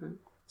sounds. Mm-hmm.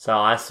 So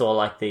I saw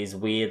like these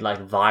weird like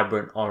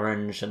vibrant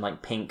orange and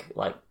like pink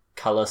like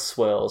color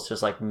swirls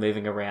just like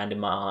moving around in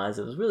my eyes.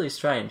 It was really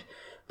strange,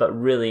 but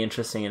really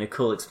interesting and a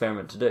cool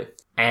experiment to do.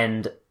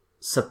 And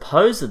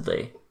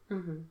supposedly,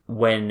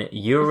 when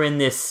you're in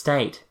this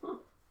state,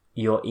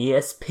 your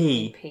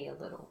ESP... Pee a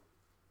little.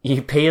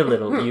 You pee a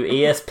little. You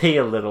ESP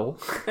a little.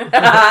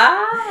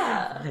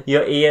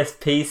 Your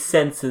ESP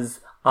senses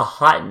are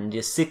heightened.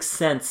 Your sixth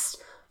sense,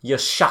 your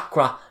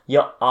chakra,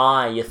 your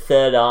eye, your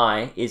third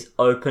eye is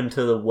open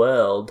to the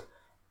world.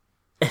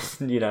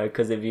 You know,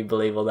 because if you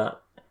believe all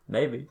that,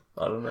 maybe.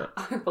 I don't know.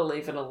 I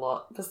believe in a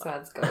lot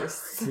besides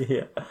ghosts.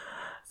 Yeah.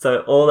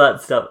 So all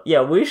that stuff.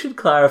 Yeah, we should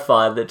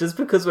clarify that just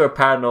because we're a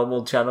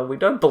paranormal channel, we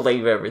don't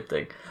believe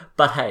everything.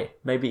 But hey,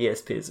 maybe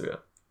ESP is real.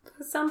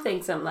 Some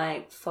things I'm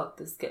like, fuck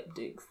the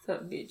skeptics.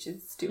 That bitch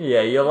is stupid.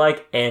 Yeah, you're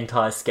like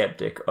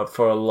anti-skeptic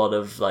for a lot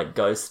of like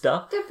ghost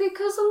stuff. Yeah,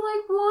 because I'm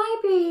like, why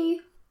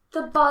be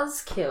the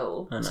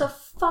buzzkill I know. to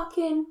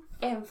fucking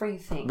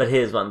everything? But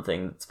here's one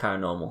thing that's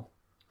paranormal.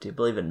 Do you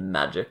believe in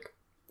magic?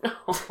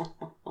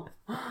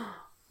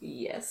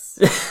 Yes.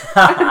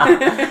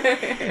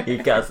 You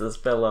cast a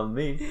spell on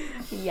me.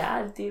 Yeah,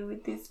 I deal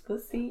with this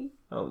pussy.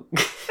 Oh.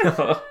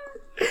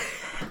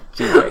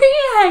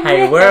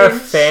 Hey, we're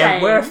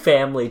a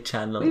family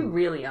channel. We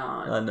really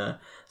aren't. I know.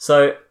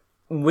 So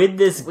with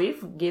this,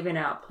 we've given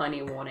out plenty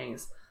of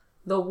warnings.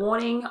 The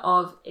warning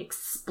of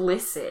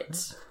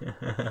explicit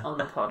on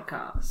the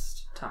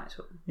podcast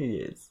title.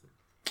 Yes.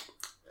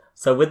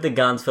 So with the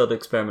Garnsfeld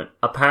experiment,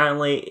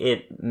 apparently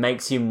it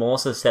makes you more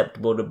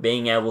susceptible to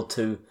being able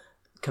to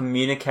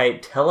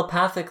communicate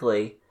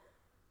telepathically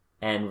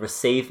and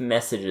receive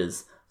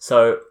messages.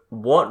 So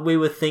what we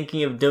were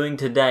thinking of doing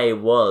today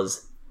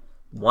was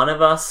one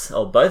of us,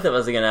 or both of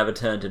us are going to have a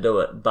turn to do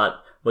it,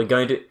 but we're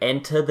going to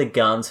enter the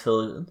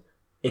Garnsfeld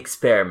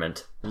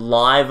experiment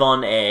live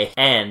on air,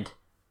 and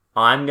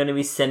I'm going to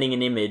be sending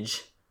an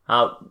image.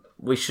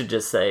 We should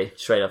just say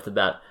straight off the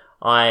bat,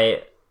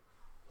 I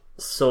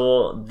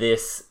saw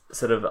this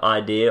sort of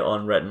idea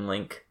on Rhett and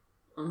Link,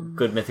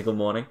 Good Mythical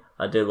Morning.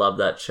 I do love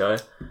that show.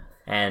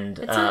 And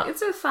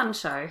it's a fun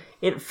show.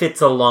 It fits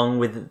along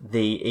with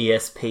the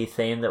ESP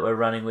theme that we're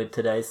running with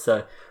today.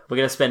 So we're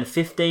going to spend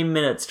 15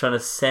 minutes trying to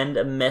send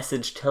a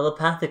message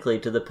telepathically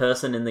to the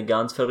person in the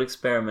Garnsfeld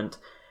experiment.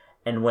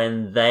 And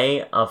when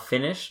they are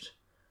finished,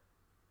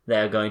 they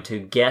are going to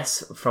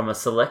guess from a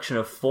selection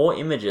of 4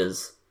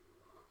 images.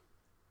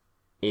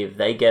 If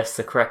they guess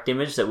the correct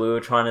image that we were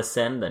trying to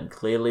send, then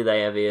clearly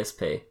they have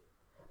ESP.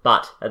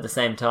 But at the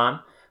same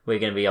time, we're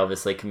going to be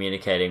obviously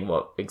communicating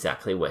what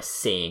exactly we're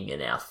seeing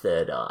in our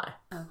third eye.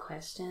 A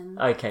question.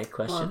 Okay,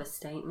 question. More of a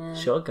statement.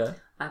 Sure, go.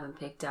 I haven't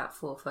picked out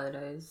 4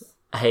 photos.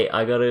 Hey,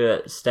 I got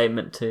a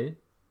statement too.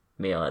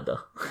 Me either.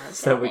 Okay.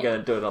 So we're going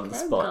to do it on the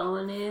spot.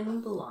 Going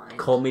in blind.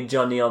 Call me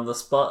Johnny on the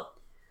spot.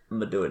 I'm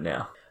going to do it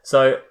now.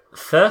 So,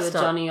 first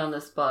You're Johnny on the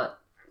spot.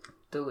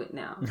 Do it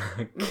now.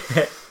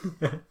 Okay.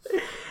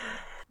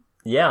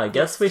 Yeah, I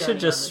guess we should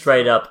just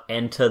straight up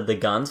enter the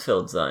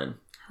Garnsfeld zone.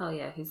 Hell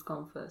yeah, who's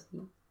going first?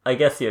 I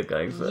guess you're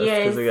going first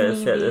yes, because we're going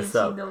to set this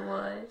up. You know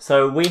what?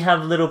 So we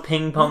have little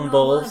ping pong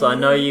balls. I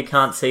know you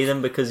can't see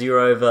them because you're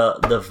over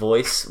the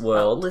voice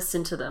world.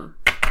 Listen to them.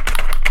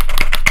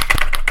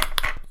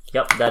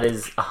 Yep, that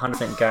is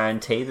 100%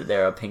 guarantee that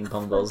there are ping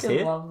pong balls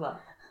here. I love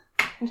that.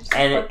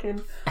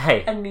 And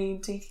hey, I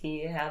need to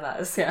hear how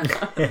that sounds.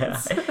 Yeah.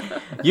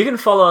 You can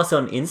follow us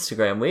on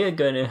Instagram. We are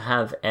going to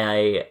have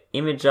a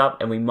image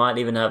up, and we might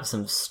even have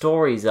some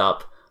stories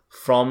up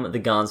from the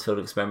Garnsfeld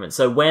experiment.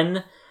 So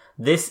when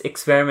this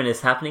experiment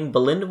is happening,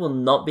 Belinda will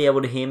not be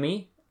able to hear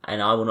me,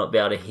 and I will not be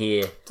able to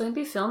hear. Don't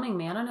be filming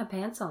me. I don't have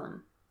pants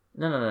on.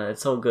 No.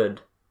 It's all good.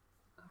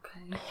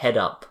 Okay. Head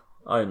up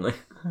only.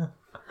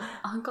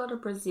 I got a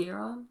brassiere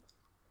on.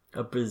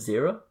 A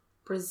brassiere?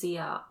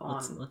 Brassiere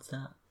on. What's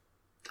that?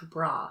 A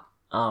bra.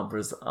 Oh,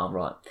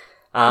 right.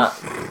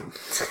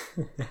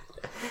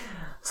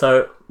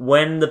 So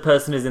when the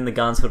person is in the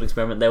Garnsfeld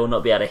experiment, they will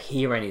not be able to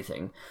hear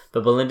anything.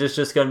 But Belinda's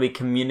just going to be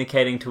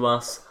communicating to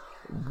us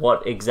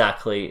what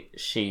exactly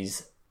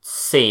she's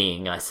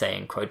seeing, I say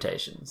in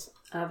quotations.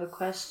 I have a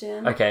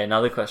question. Okay,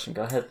 another question.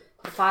 Go ahead.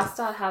 If I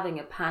start having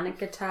a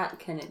panic attack,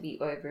 can it be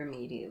over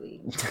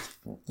immediately?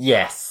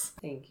 Yes.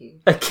 Thank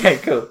you. Okay,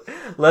 cool.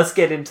 Let's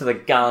get into the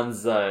Garn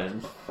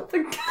zone.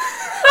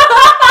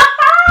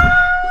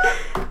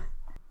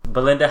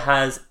 Belinda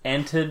has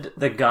entered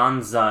the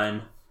Garn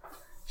zone.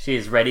 She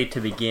is ready to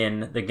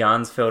begin the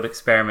Garnsfeld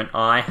experiment.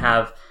 I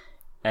have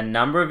a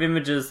number of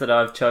images that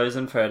I've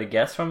chosen for her to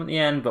guess from at the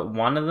end, but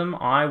one of them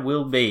I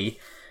will be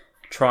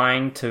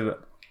trying to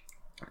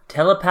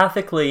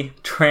telepathically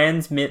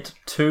transmit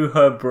to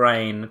her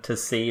brain to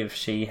see if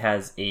she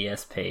has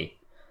ESP.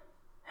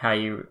 How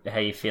you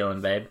feeling,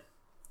 babe?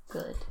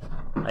 Good.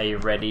 Are you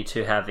ready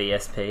to have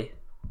ESP?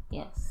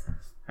 Yes.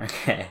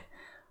 Okay.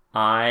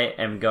 I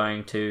am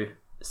going to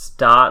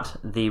start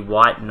the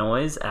white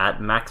noise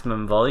at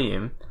maximum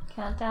volume.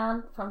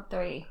 Countdown from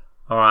 3.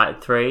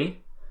 Alright, 3,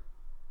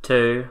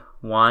 2,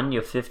 1.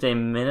 Your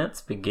 15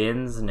 minutes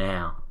begins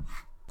now.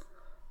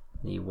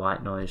 The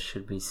white noise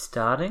should be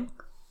starting.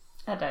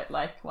 I don't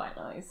like white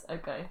noise.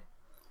 Okay.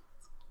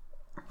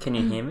 Can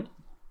you hear me?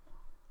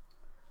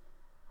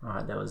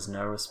 Alright, there was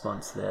no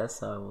response there,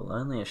 so I will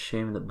only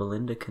assume that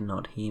Belinda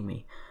cannot hear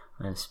me.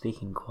 I am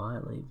speaking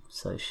quietly,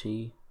 so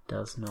she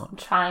does not. I'm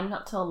trying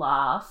not to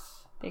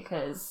laugh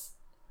because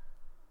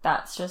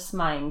that's just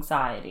my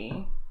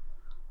anxiety.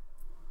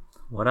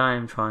 What I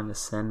am trying to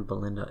send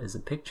Belinda is a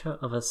picture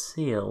of a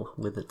seal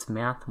with its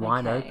mouth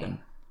wide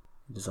open.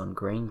 It is on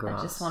green grass.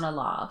 I just want to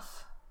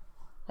laugh.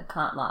 I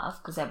can't laugh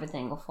because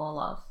everything will fall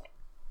off.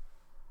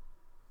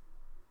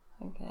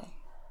 Okay.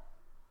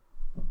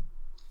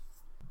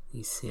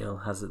 The seal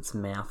has its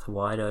mouth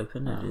wide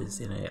open. It is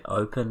in an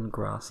open,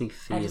 grassy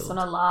field. I just want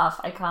to laugh.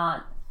 I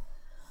can't.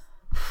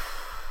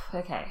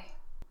 Okay.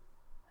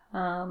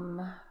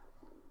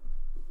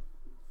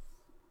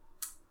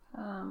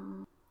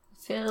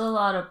 Feel a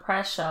lot of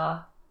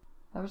pressure.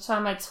 Every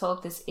time I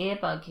talk, this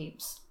earbud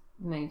keeps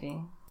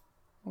moving.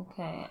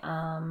 Okay,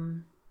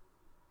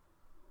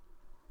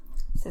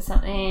 Is there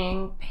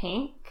something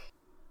pink?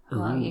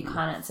 Well, you Ooh.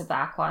 can't answer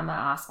back. Why am I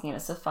asking it?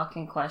 It's a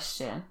fucking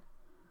question.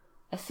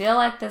 I feel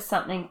like there's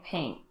something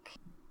pink.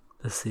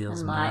 The seal's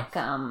And mouth. like,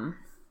 I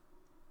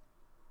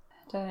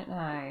don't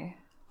know.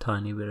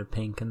 Tiny bit of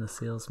pink in the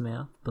seal's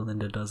mouth.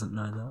 Belinda doesn't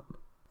know that.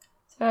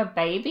 Is there a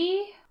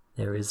baby?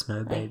 There is no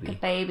Like baby. the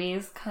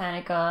baby's kind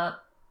of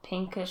got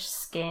pinkish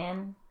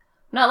skin.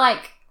 Not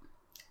like,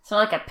 it's not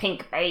like a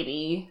pink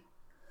baby.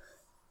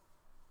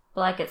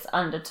 But like its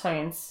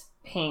undertones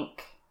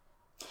pink.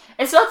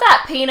 It's not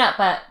that peanut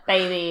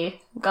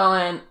baby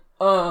going,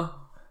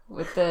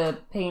 with the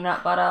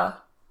peanut butter.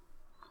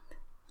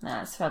 No,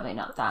 it's probably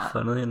not that.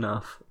 Funnily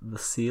enough, the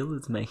seal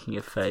is making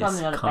a face.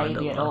 Probably not a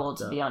baby at all,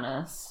 to be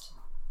honest.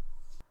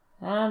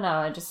 I don't know.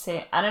 I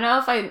don't know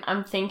if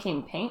I'm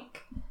thinking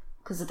pink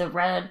because of the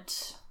red.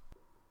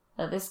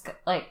 This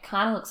like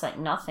kind of looks like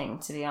nothing,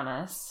 to be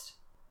honest.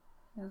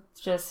 It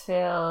just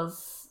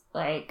feels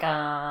like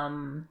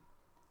kind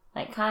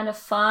of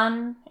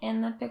fun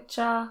in the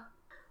picture.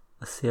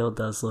 The seal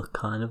does look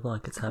kind of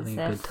like it's having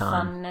a good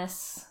time.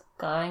 Funness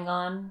going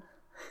on.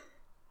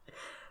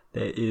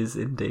 There is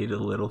indeed a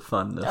little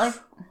funness.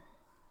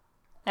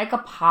 Like a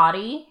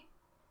party.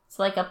 It's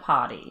like a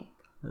party.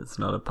 It's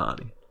not a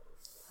party.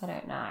 I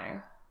don't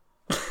know.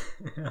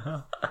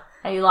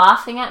 Are you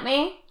laughing at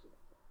me?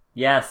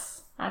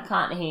 Yes. I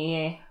can't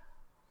hear you.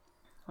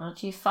 Why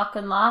don't you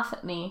fucking laugh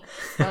at me?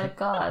 Swear to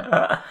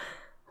God.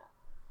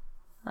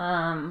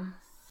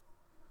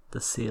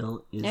 The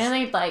seal is You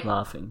only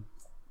laughing.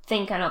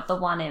 thinking of the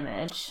one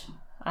image.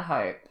 I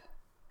hope.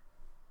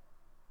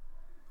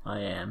 I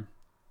am.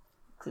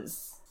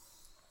 Because,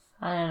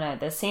 I don't know,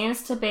 there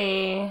seems to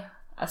be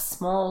a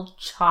small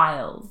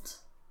child.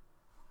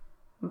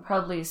 I'm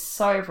probably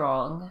so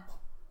wrong.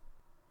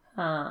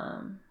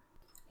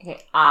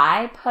 Okay,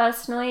 I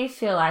personally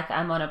feel like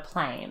I'm on a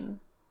plane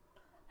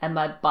and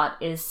my butt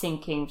is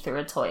sinking through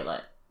a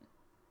toilet.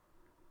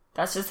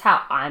 That's just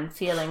how I'm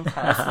feeling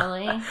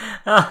personally.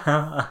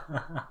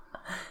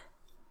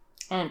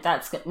 And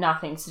that's got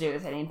nothing to do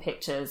with any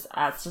pictures.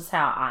 That's just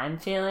how I'm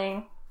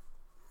feeling.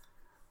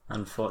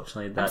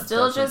 Unfortunately, that I'm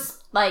still doesn't...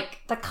 just,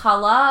 like, the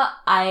colour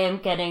I am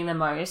getting the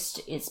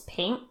most is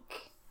pink.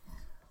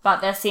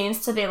 But there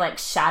seems to be, like,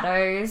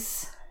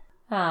 shadows.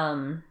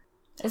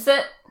 Is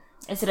it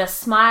a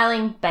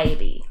smiling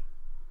baby?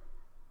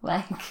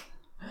 Like,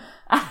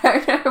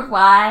 I don't know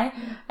why.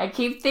 I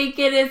keep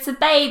thinking it's a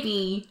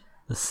baby.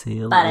 The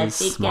seal But I is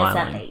think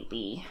smiling. it's a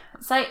baby.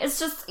 It's like, it's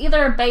just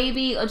either a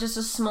baby or just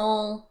a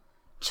small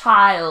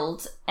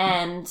child.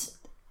 And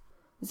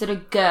is it a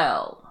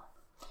girl?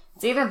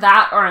 It's either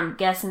that or I'm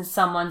guessing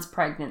someone's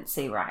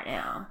pregnancy right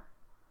now.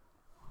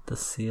 The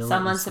seal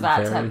Someone's is about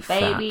to very have a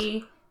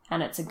baby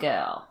and it's a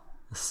girl.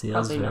 The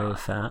seal's Probably very not.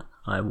 fat.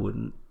 I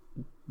wouldn't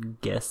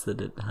guess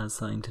that it has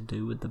something to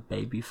do with the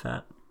baby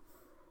fat.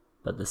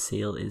 But the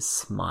seal is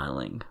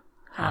smiling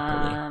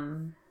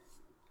happily.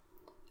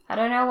 I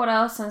don't know what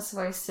else I'm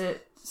supposed to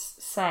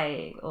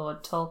say or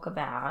talk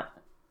about.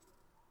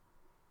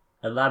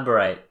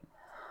 Elaborate.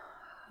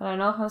 I don't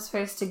know if I'm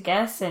supposed to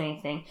guess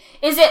anything.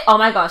 Is it, oh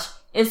my gosh,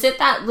 is it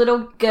that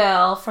little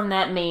girl from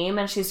that meme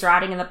and she's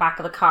riding in the back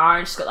of the car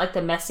and she's got like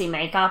the messy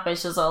makeup and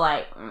she's all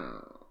like,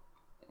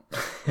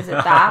 Is it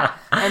that?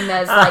 And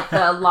there's like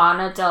the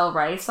Lana Del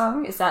Rey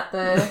song. Is that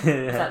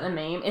the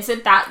meme? Is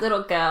it that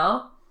little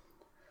girl?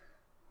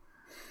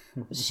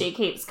 She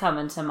keeps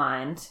coming to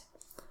mind.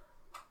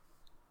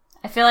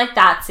 I feel like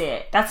that's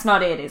it. That's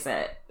not it, is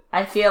it?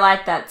 I feel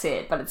like that's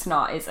it, but it's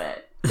not, is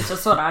it? It's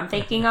just what I'm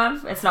thinking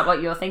of. It's not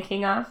what you're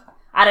thinking of.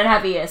 I don't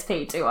have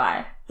ESP, do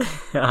I?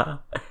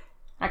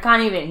 I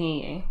can't even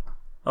hear you.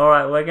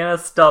 Alright, we're gonna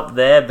stop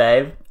there,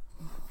 babe.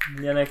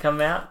 You gonna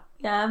come out?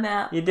 Yeah, I'm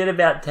out. You did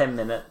about 10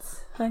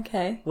 minutes.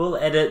 Okay. We'll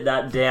edit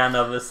that down,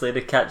 obviously, to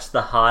catch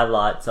the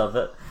highlights of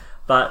it.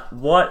 But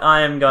what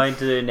I am going to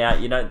do now,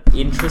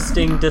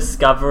 interesting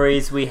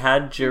discoveries we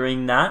had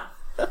during that.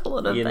 A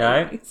lot of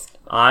babies.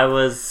 I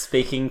was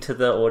speaking to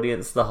the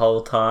audience the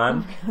whole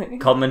time,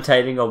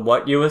 commentating on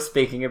what you were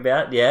speaking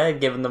about,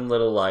 giving them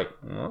little I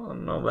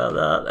don't know about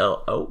that,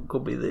 oh,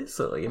 could be this,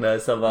 or, something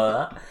like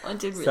that. I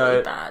did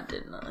really bad,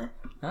 didn't I?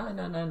 No,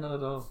 not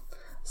at all.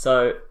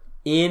 So,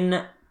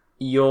 in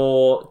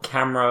your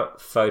camera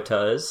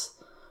photos,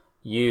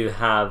 you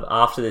have,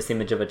 after this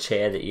image of a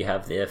chair that you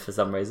have there for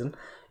some reason,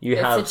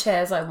 It's the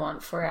chairs I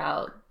want for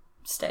our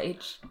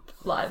stage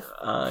live.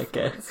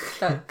 Okay.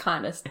 That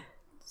kind of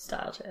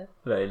style chair.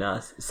 Very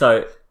nice.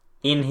 So,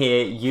 in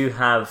here, you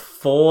have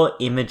 4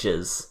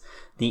 images.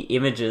 The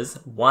images,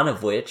 one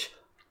of which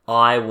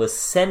I was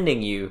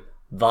sending you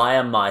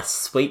via my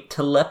sweet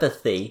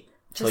telepathy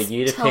for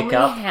you to pick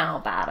up how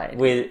bad I did.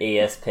 with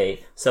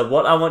ESP. So,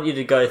 what I want you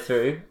to go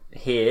through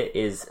here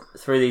is,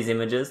 through these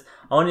images,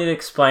 I want you to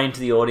explain to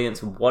the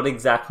audience what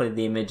exactly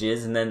the image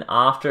is, and then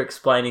after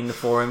explaining the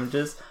 4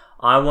 images,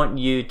 I want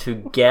you to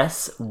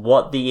guess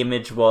what the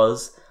image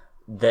was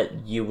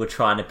that you were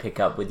trying to pick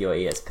up with your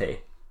ESP.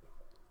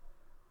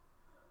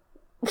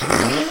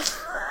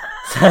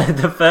 So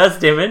the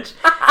first image,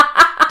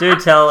 Do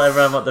tell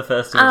everyone what the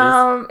first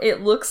image is.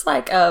 It looks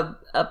like a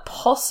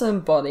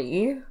possum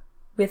body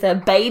with a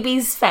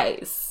baby's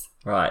face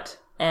Right.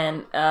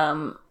 and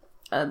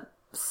a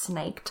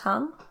snake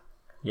tongue.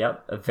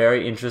 Yep, a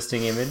very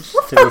interesting image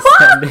to be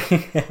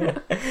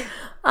sending.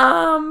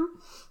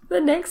 The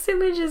next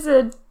image is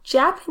a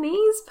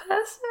Japanese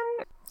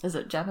person. Is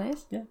it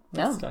Japanese? Yeah,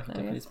 No. that's like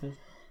Japanese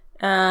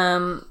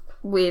person.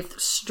 With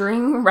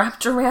string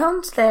wrapped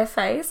around their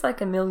face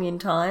like a million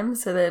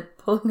times. So they're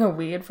pulling a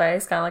weird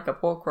face, kind of like a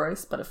pork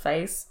roast, but a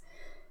face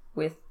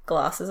with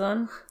glasses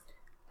on.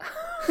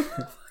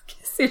 Fuck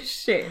is this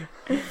shit?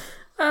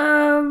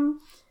 And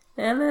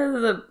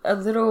there's a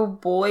little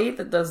boy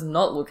that does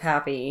not look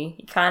happy.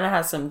 He kind of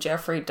has some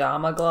Jeffrey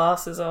Dahmer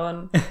glasses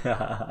on.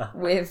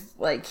 With,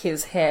 like,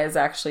 his hair's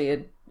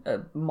actually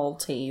a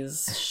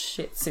Maltese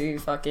Shih Tzu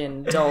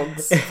fucking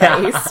dog's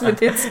face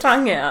with its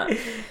tongue out.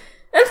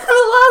 And then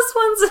the last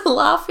one's a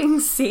laughing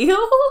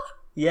seal.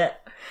 Yeah.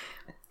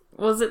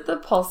 Was it the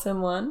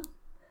possum one?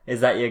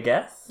 Is that your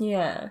guess?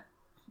 Yeah.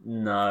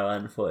 No,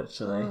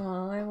 unfortunately.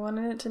 Oh, I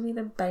wanted it to be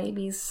the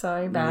baby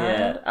so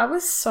bad. Yeah. I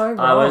was so wrong.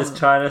 I was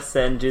trying to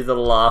send you the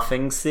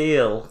laughing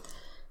seal.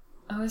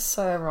 I was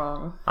so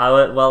wrong.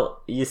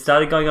 Well, you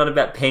started going on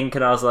about pink,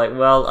 and I was like,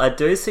 well, I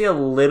do see a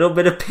little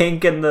bit of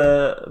pink in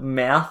the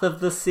mouth of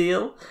the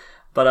seal,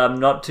 but I'm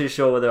not too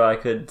sure whether I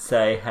could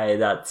say, hey,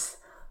 that's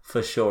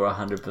for sure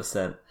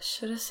 100%. I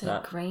should have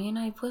said green.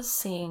 I was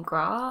seeing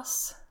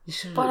grass. You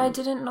But I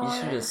didn't know. You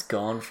should have just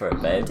gone for it,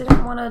 I babe.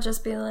 didn't want to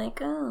just be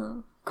like,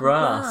 oh,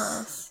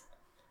 Grass.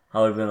 I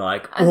would have been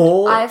like, And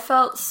oh. I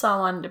felt so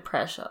under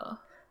pressure.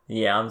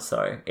 Yeah, I'm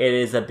sorry. It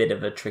is a bit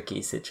of a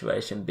tricky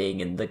situation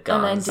being in the gun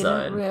And I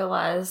zone. didn't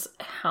realise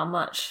how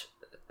much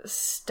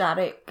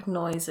static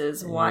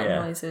noises, white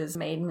Yeah. noises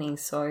made me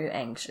so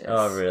anxious.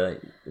 Oh, really?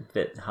 A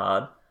bit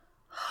hard?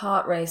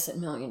 Heart race at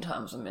 1,000,000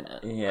 times a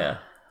minute. Yeah.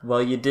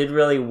 Well, you did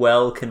really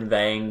well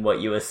conveying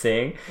what you were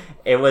seeing.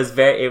 You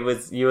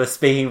were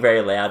speaking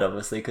very loud,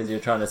 obviously, because you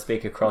were trying to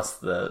speak across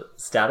the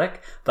static,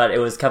 but it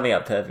was coming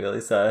up perfectly,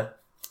 so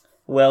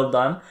well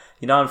done.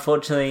 You know,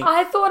 unfortunately...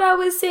 I thought I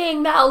was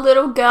seeing that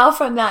little girl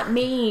from that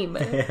meme.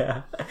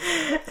 Yeah.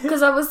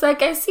 Because I was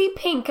like, I see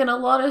pink and a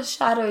lot of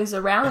shadows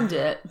around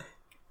it.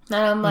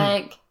 And I'm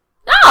like,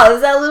 oh,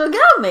 it's that little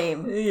girl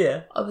meme.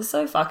 Yeah. I was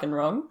so fucking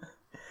wrong.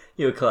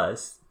 You were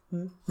close.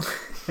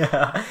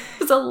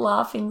 It's a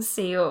laughing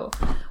seal.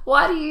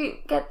 Why do you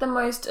get the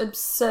most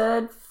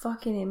absurd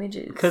fucking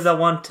images? Because I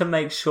want to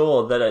make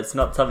sure that it's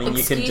not something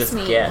you can just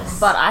guess.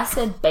 But I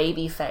said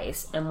baby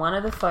face, and one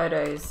of the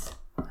photos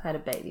had a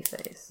baby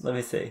face. Let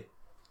me see.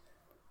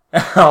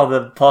 Oh,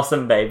 the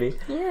possum baby.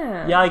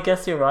 Yeah. Yeah, I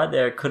guess you're right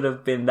there. It could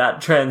have been that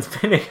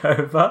transmitting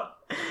over.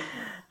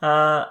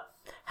 How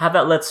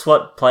about let's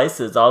swap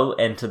places? I'll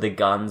enter the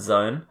gun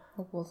zone.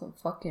 I wasn't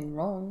fucking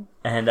wrong.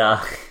 And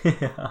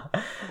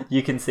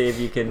you can see if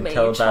you can Me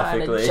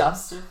telepathically trying to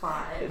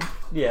justify it.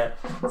 Yeah.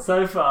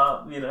 So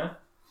far,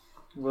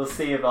 we'll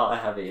see if I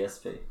have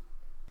ESP.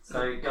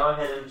 So go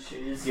ahead and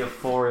choose your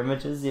 4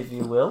 images, if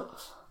you will.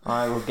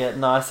 I will get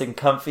nice and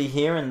comfy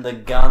here in the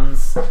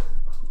guns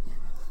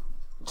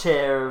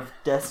chair of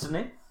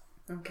destiny.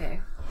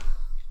 Okay.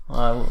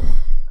 I will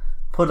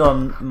put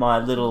on my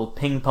little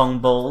ping pong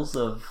balls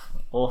of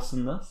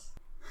awesomeness.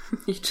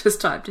 You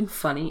just typed in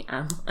funny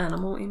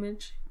animal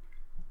image.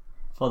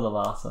 For the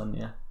last one,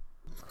 yeah.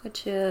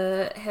 Put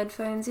your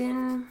headphones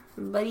in,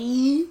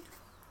 buddy.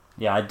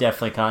 Yeah, I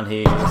definitely can't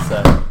hear you,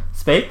 so...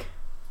 Speak?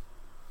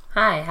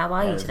 Hi, how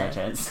are you There's no today?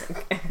 chance.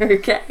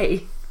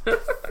 Okay.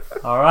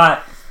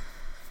 Alright.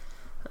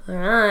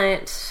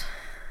 Alright.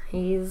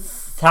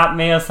 He's... Tap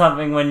me or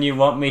something when you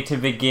want me to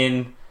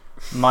begin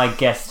my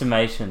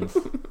guesstimations.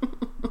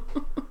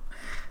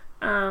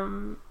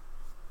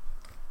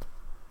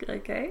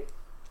 Okay.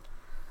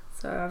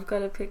 So I've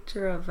got a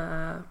picture of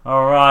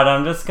Alright,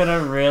 I'm just gonna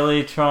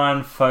really try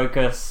and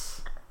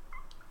focus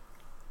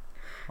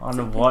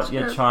on what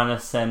you're trying to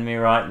send me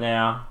right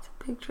now. It's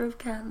a picture of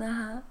Cat in the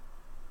Hat.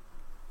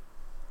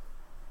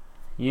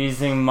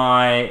 Using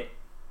my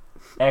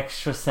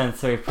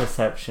extrasensory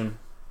perception.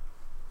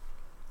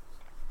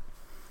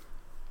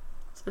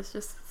 So it's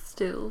just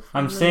still. from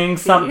I'm the seeing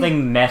video.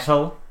 something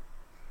metal.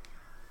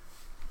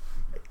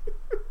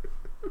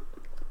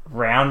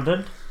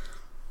 Rounded.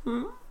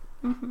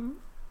 Mm-hmm.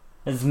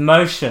 There's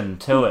motion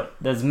to it.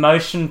 There's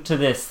motion to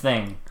this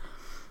thing.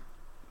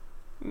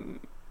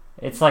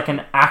 It's like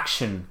an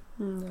action.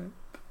 No.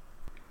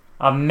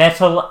 A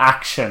metal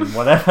action.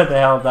 Whatever the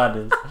hell that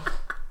is.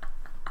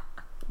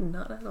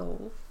 Not at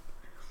all.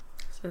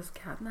 It's just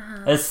Cat in the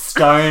Hat. A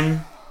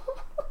stone.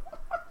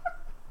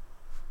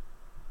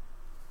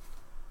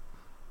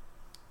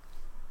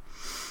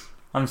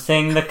 I'm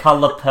seeing the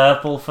colour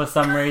purple for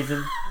some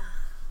reason.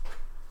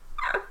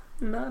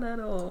 Not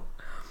at all.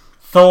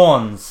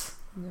 Thorns.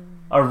 No.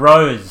 A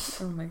rose.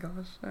 Oh my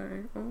gosh,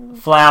 no. Oh.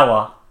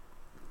 Flower.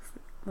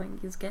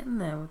 Like, he's getting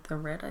there with the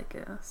red, I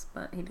guess.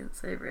 But he didn't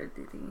say red,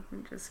 did he?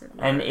 He just said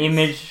An rose.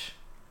 image.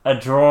 A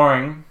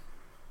drawing.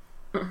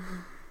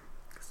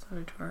 It's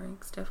not a drawing.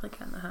 It's definitely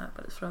Cat in the Hat,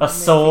 but it's from A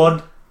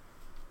sword.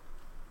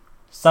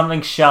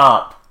 Something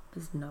sharp.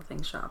 There's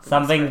nothing sharp.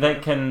 Something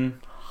that can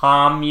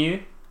harm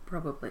you.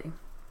 Probably.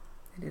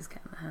 It is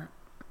Cat in the Hat.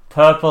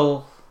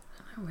 Purple.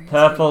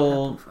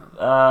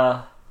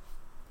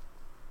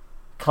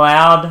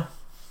 Cloud.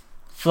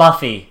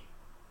 Fluffy.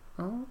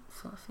 Oh,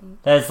 fluffy.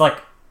 There's like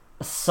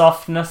a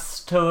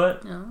softness to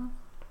it. Oh.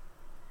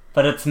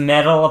 But it's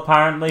metal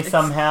apparently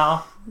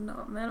somehow.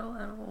 Not metal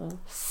at all.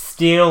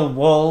 Steel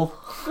wool.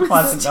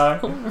 I don't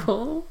know.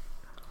 Wool?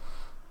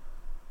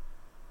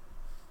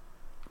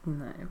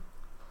 No.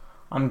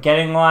 I'm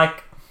getting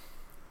like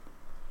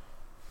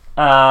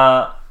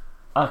a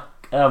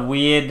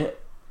weird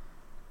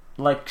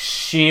like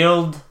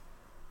shield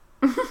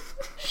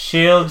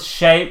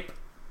shaped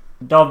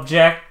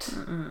object.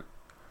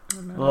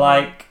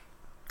 Like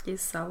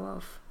he's so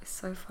off. He's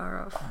so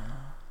far off.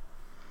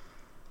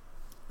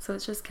 So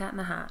it's just Cat in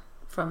the Hat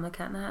from the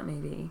Cat in the Hat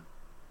movie,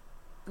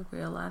 the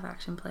real live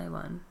action play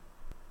one,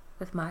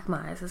 with Mike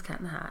Myers as Cat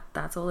in the Hat.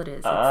 That's all it is.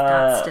 It's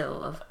that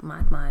still of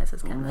Mike Myers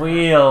as Cat in the Hat.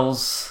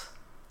 Wheels.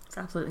 It's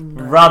absolutely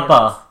no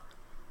rubber.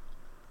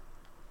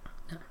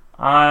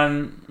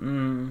 Wheels.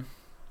 No.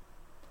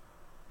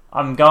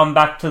 I'm going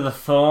back to the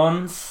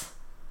thorns.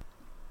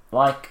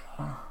 Like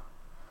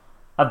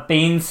a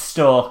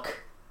beanstalk.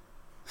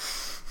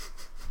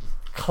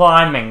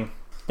 Climbing.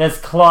 There's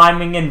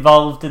climbing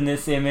involved in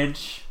this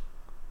image.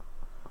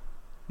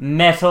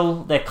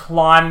 Metal. They're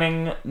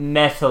climbing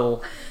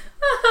metal.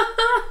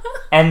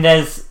 And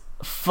there's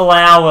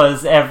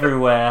flowers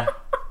everywhere.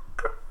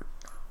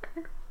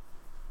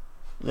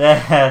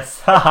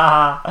 Yes.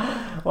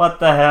 What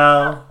the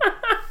hell?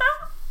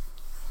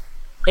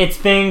 It's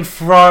being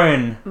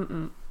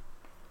thrown.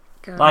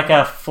 Like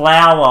a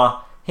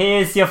flower.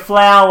 Here's your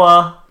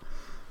flower.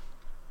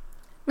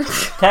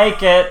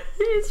 Take it.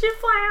 Here's your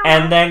flower.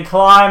 And then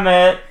climb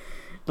it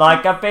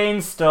like a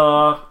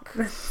beanstalk.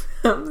 That's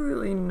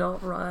really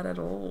not right at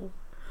all.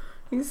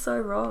 He's so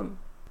wrong.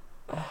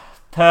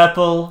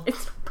 Purple.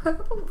 It's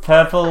purple.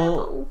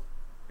 Purple.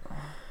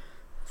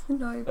 No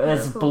purple.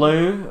 There's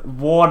blue.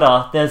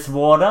 Water. There's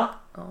water.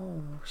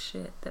 Oh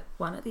shit.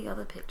 One of the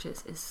other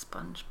pictures is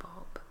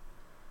SpongeBob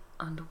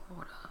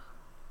underwater.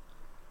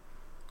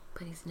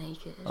 But he's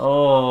naked.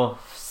 Oh,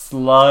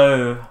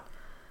 slow.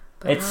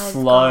 But It's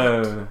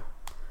slow.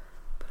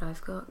 But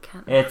I've got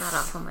Cat in the Hat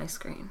up on my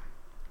screen.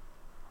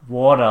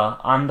 Water.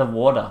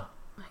 Underwater.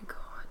 My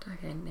god.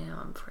 Okay, now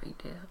I'm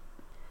freaked out.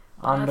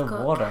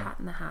 Underwater. I've got Cat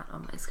in the Hat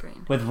on my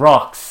screen. With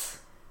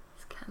rocks.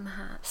 It's Cat in the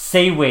Hat.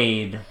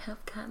 Seaweed. I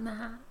have Cat in the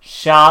Hat.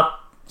 Sharp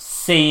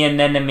sea Oh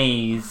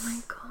anemones.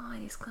 my god,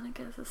 he's gonna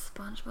get the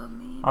SpongeBob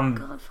meme. I'm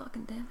God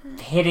fucking damn it.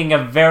 hitting a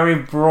very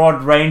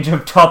broad range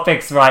of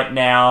topics right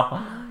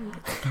now. No,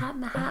 it's Cat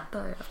in the Hat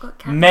though. I've got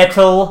Cat in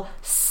Metal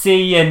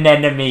sea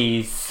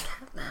anemones.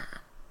 Cat in the Hat.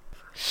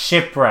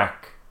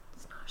 Shipwreck.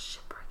 It's not a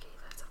shipwreck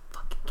either. It's a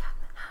fucking Cat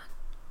in the Hat.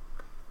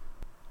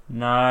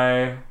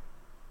 No.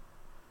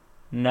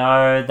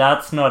 No,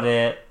 that's not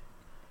it.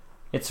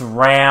 It's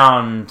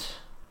round.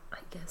 I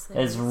guess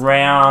There's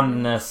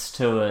roundness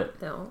to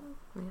it. No,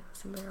 yeah,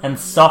 And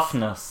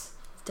softness.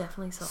 It's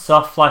definitely soft.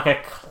 Soft like a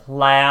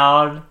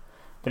cloud,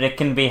 but it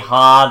can be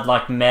hard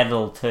like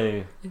metal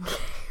too.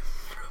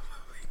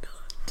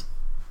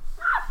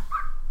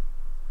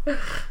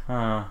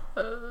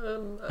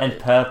 Probably And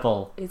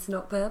purple. It's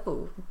not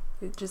purple.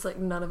 It's just like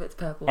none of it's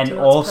purple. And Do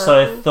you know what's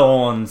also purple?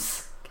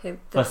 thorns. Okay,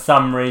 For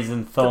some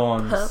reason, the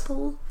thorns.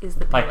 purple is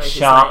the Like pillow he's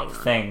sharp laying on.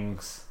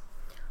 things.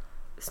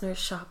 There's no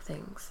sharp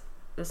things.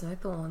 There's no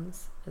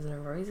thorns. There's no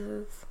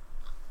roses.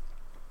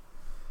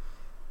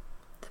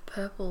 The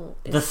purple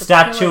is The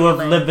Statue pillow of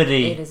you're laying-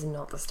 Liberty. It is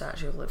not the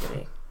Statue of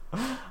Liberty.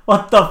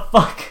 What the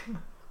fuck?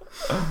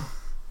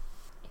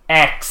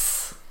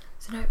 X.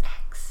 There's no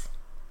X.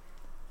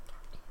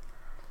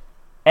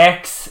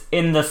 X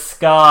in the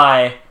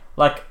sky.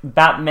 Like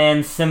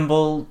Batman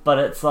symbol, but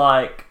it's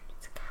like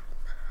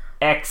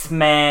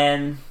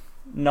X-Man,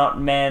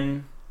 not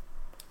men.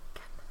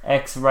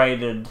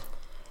 X-rated.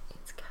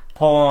 It's cat.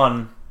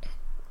 Porn.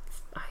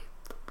 I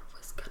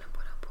was gonna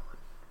put a porn.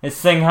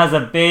 This thing has a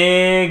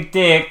big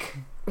dick.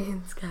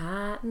 It's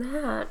Cat in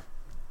the Hat.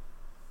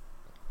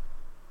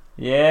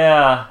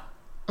 Yeah.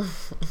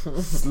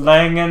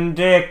 Slinging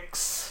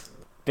dicks.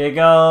 Big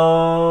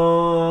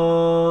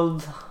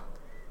old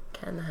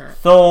Cat in the Hat.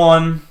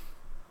 thorn.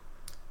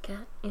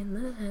 Cat in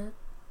the Hat.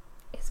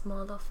 It's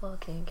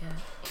motherfucking cat.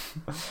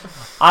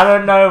 I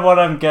don't know what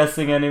I'm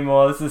guessing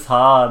anymore. This is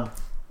hard.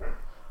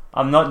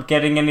 I'm not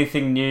getting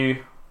anything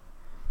new.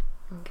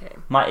 Okay.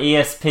 My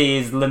ESP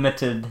is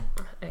limited.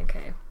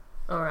 Okay.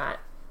 Alright.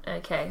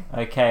 Okay.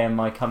 Okay, am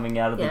I coming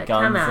out of the Yeah,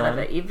 gun come out zone? of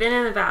it. You've been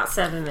in about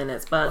 7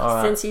 minutes, but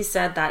Alright. since you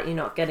said that you're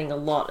not getting a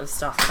lot of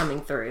stuff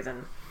coming through,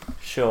 then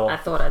Sure. I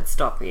thought I'd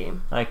stop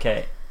you.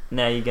 Okay.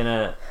 Now you're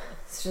gonna...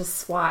 So just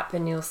swipe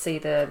and you'll see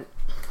the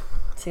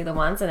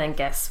ones and then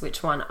guess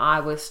which one I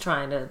was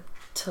trying to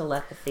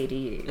telepathy to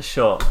you.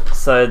 Sure.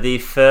 So the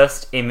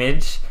first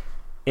image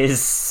is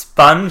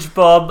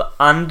SpongeBob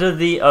under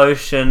the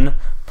ocean,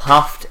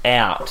 puffed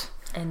out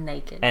And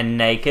naked. and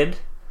naked.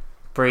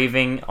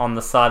 breathing on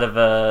the side of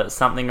a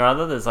something or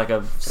other. There's like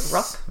a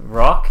rock.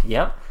 Rock,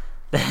 yep.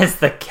 There's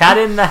the Cat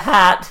in the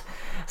Hat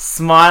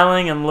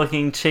smiling and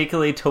looking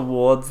cheekily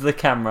towards the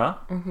camera.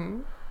 Mm-hmm.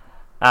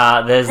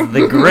 There's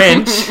the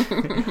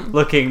Grinch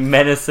looking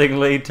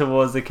menacingly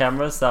towards the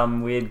camera,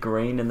 some weird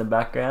green in the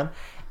background.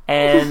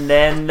 And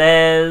then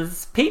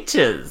there's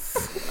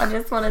Peaches. I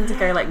just wanted to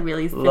go like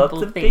really simple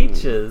Lots of things.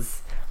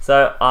 Peaches.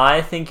 So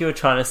I think you were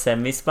trying to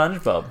send me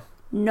SpongeBob.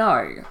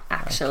 No,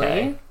 actually.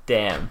 Okay.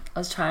 Damn. I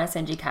was trying to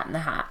send you Cat in the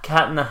Hat.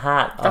 Cat in the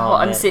Hat.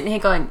 I'm sitting here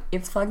going,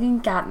 it's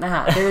fucking Cat in the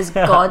Hat. There is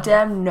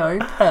goddamn no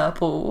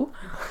purple.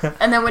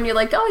 And then when you're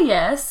like, oh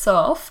yeah,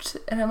 soft.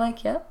 And I'm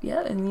like, yep.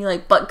 And you're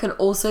like, but can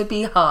also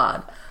be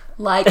hard.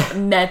 Like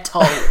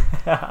metal.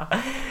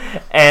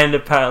 And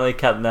apparently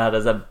Cat in the Hat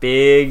has a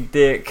big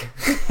dick.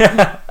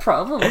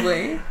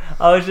 Probably.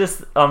 I was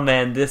just, oh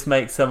man, this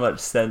makes so much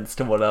sense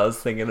to what I was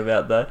thinking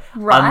about though.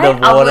 Right?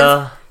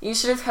 Underwater. You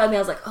should have heard me. I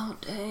was like, oh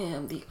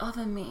damn, the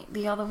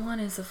other one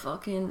is a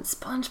fucking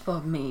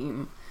SpongeBob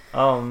meme.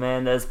 Oh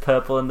man, there's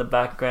purple in the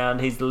background.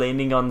 He's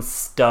leaning on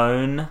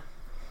stone.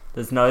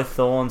 There's no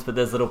thorns, but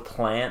there's little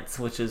plants,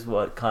 which is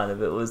what kind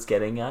of it was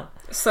getting at.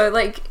 So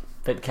like,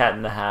 But Cat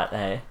in the Hat,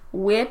 hey?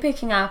 we're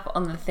picking up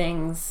on the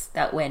things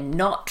that we're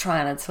not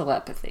trying to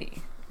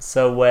telepathy.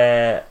 So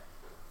we're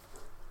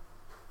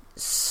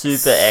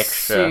super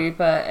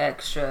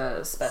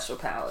extra special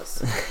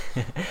powers.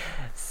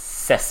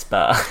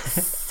 Cespa.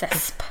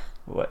 Cesp.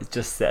 What?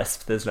 Just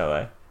Cesp, there's no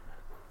way.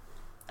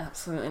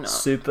 Absolutely not.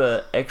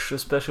 Super extra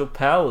special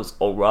powers,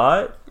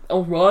 alright?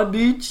 Alright,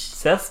 bitch.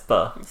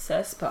 Cespa.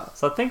 Cespa.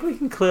 So I think we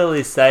can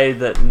clearly say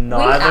that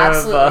neither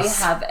of us... We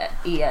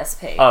absolutely have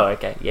ESP. Oh,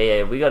 okay.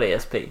 Yeah, we got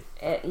ESP.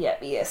 Yeah,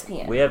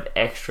 ESPN. We have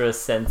extra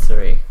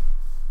sensory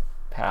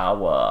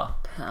power.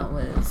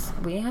 Powers.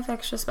 We have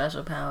extra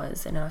special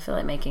powers, and I feel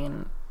like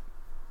making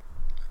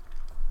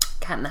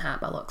Cat in the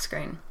Hat by lock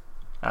screen.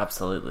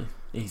 Absolutely.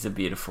 He's a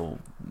beautiful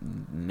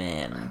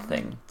man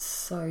thing.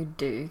 So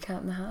do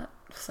Cat in the Hat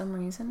for some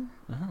reason.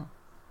 Oh,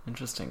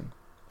 interesting.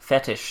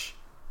 Fetish.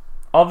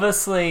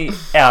 Obviously,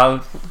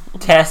 our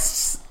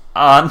tests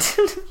aren't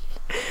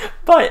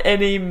by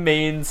any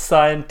means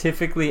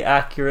scientifically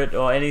accurate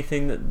or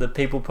anything that the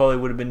people probably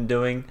would have been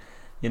doing,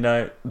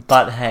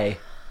 but hey.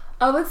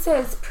 I would say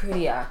it's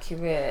pretty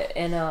accurate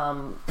in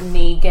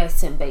me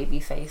guessing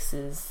baby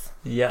faces.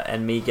 Yeah,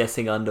 and me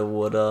guessing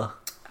underwater.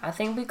 I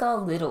think we got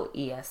a little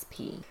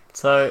ESP.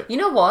 So you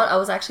know what? I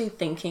was actually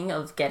thinking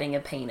of getting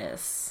a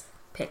penis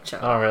picture.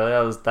 Oh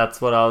really?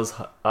 That's what I was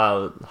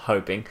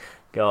hoping.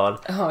 God.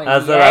 Oh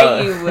That's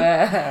yeah, you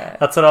were.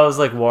 That's what I was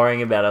like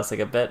worrying about. I was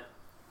like, I bet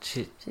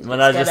when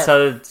I just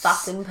started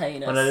fucking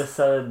penis. When I just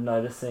started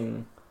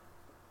noticing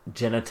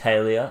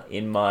genitalia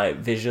in my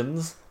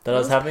visions that I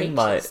was having,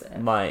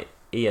 my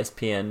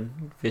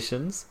ESPN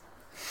visions.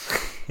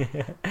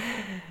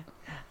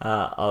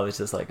 I was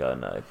just like, oh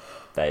no,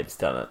 babe's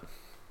done it.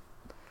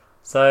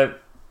 So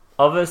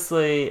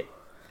obviously,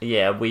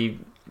 yeah, we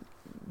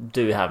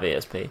do have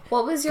ESP.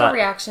 What was your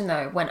reaction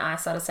though when I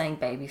started saying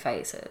baby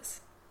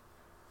faces?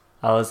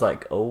 I was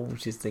like, oh,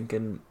 she's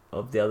thinking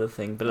of the other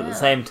thing. But at the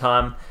same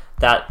time,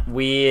 that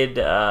weird...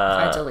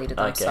 I deleted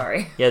them,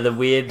 sorry. Yeah,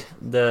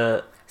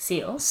 the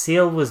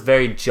Seal was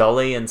very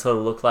jolly and sort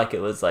of looked like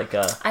it was like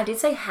a... I did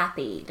say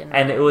happy, didn't I?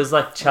 And it was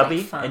like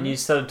chubby. Like and you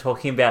started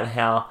talking about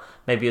how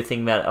maybe you're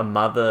thinking about a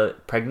mother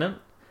pregnant.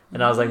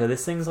 And I was like, oh,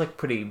 this thing's like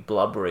pretty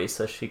blubbery,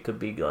 so she could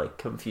be like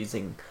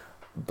confusing...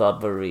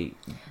 blubbery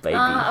baby.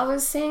 I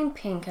was seeing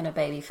pink and a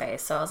baby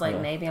face, so I was like,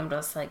 maybe I'm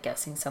just like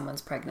guessing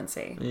someone's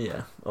pregnancy.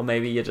 Yeah, or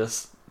maybe you're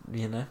just,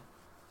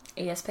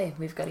 ESP.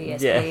 We've got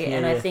ESP,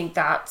 and I think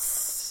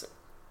that's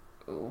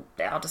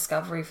our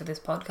discovery for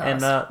this podcast.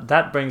 And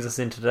that brings us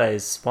into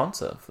today's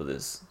sponsor for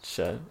this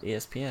show,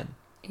 ESPN.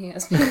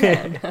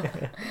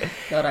 ESPN,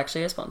 not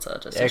actually a sponsor,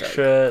 just a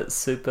extra joke.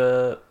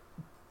 Super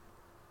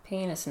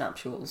penis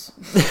nuptials.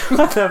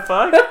 What the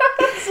fuck?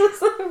 This was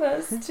the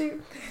first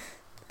two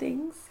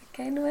things that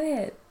came to my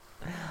head.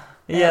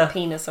 Yeah.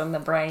 Penis on the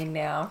brain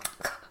now.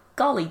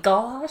 Golly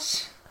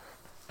gosh.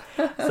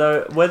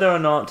 So whether or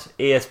not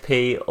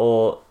ESP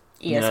or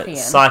ESPN.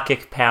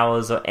 Psychic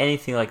powers or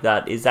anything like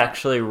that is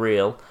actually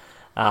real,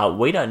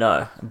 we don't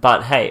know.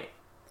 But hey,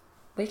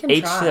 we can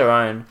each try. to their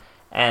own,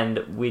 and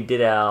we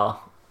did our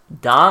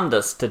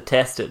darndest to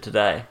test it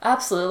today.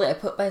 Absolutely, I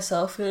put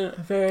myself in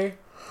a very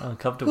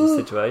uncomfortable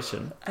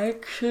situation.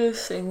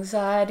 Anxious,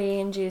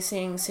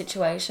 anxiety-inducing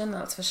situation,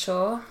 that's for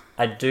sure.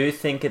 I do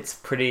think it's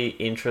pretty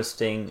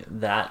interesting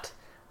that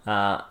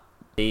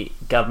the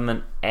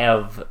government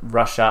of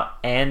Russia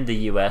and the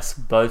US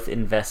both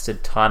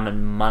invested time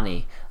and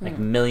money, like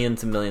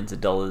millions and millions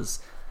of dollars,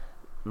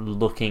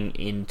 looking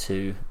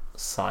into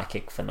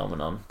psychic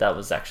phenomenon. That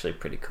was actually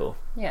pretty cool.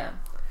 Yeah.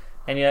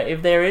 And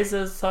if there is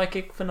a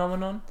psychic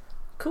phenomenon,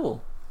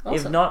 cool. Awesome.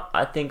 If not,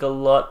 I think a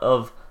lot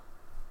of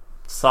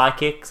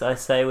psychics, I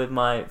say with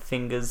my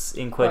fingers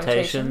in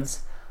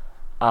quotations,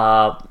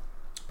 are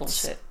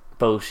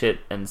bullshit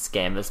and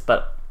scammers.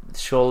 But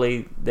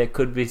surely there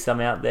could be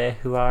some out there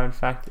who are in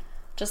fact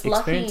Just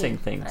experiencing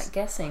lucky things. at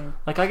guessing.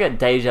 Like, I get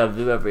deja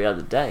vu every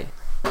other day.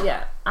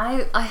 Yeah,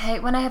 I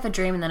hate when I have a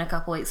dream and then a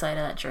couple weeks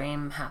later that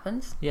dream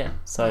happens. Yeah,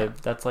 so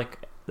that's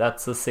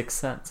the sixth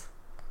sense.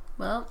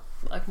 Well,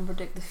 I can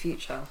predict the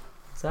future.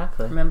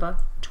 Exactly. Remember,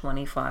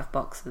 25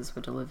 boxes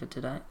were delivered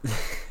today.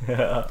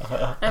 No,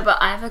 but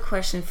I have a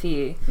question for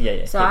you.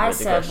 Yeah. So I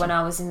said when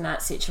I was in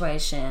that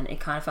situation,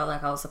 it kind of felt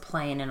like I was a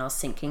plane and I was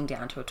sinking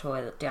down in the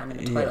toilet.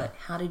 Yeah.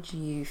 How did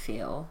you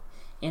feel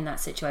in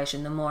that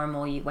situation? The more and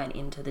more you went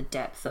into the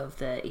depth of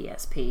the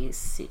ESP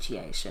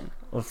situation.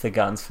 With the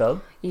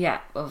Gunsfeld?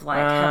 Yeah, of like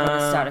having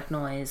the static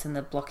noise and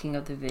the blocking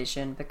of the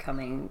vision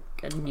becoming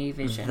a new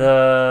vision.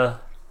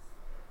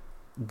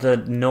 The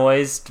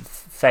noise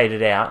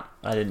faded out.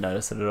 I didn't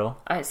notice it at all.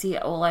 I see.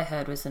 All I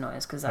heard was the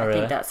noise because I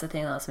think that's the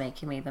thing that was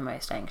making me the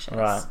most anxious.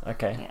 Right.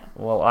 Okay. Yeah.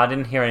 Well, I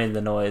didn't hear any of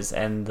the noise,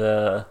 and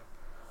I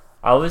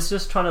was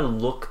just trying to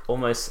look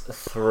almost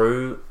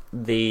through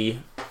the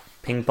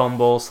ping pong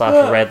ball /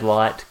 red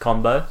light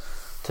combo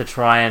to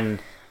try and,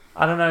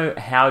 I don't know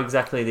how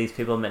exactly these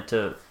people are meant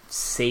to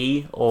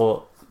see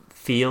or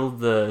feel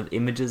the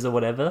images or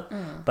whatever,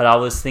 but I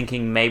was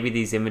thinking maybe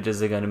these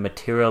images are going to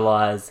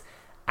materialize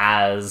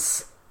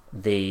as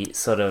the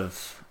sort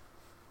of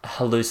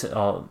hallucination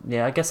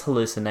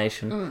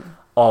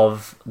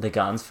of the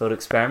Gunsfeld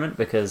experiment,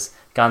 because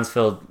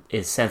Gunsfeld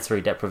is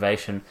sensory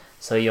deprivation,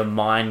 so your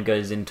mind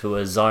goes into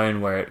a zone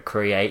where it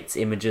creates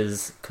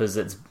images because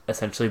it's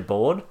essentially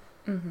bored.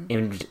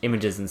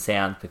 Images and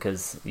sounds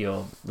because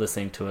you're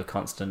listening to a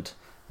constant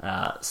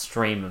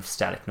stream of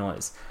static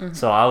noise.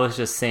 So I was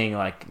just seeing,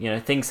 like,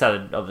 things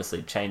started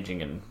obviously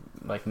changing and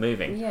like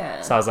moving.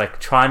 Yeah. So I was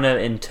like trying to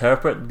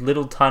interpret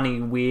little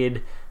tiny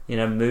weird,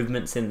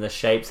 movements in the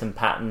shapes and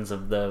patterns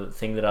of the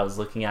thing that I was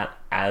looking at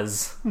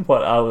as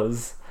what I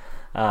was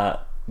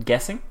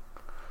guessing.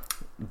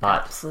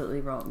 But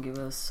absolutely wrong. You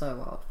were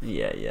so off.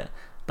 Yeah.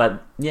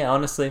 But yeah,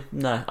 honestly,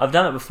 no. I've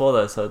done it before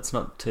though, so it's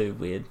not too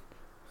weird.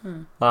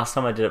 Last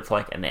time I did it for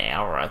like an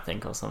hour, I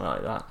think, or something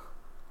like that.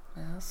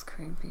 That's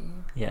creepy.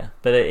 Yeah,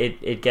 but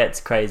it gets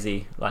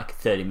crazy like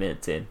 30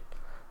 minutes in.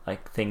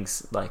 Like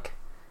things like,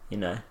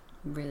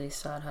 really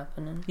start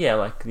happening. Yeah,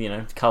 like,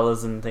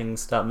 colours and things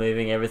start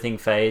moving, everything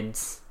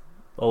fades,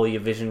 all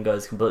your vision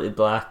goes completely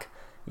black,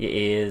 your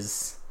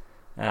ears,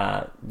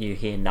 you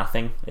hear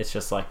nothing. It's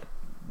just like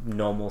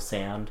normal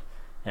sound,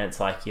 and it's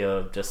like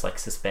you're just like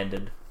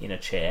suspended in a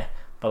chair,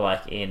 but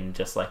like in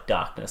just like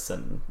darkness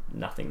and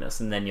nothingness,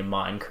 and then your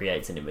mind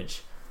creates an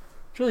image.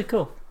 It's really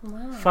cool.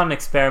 Wow. Fun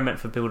experiment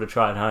for people to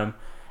try at home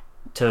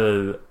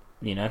to,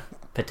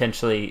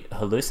 potentially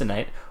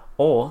hallucinate,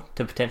 or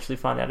to potentially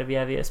find out if you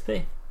have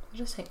ESP. You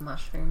just take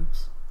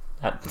mushrooms.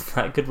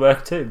 That could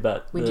work too,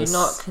 but we do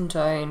not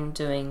condone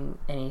doing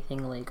anything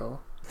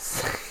illegal.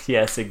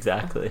 Yes,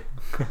 exactly.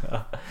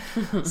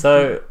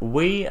 So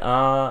we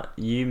are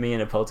You, Me,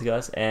 and a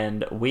Poltergeist,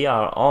 and we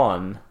are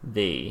on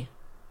the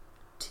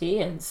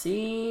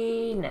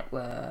TNC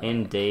Network.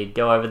 Indeed.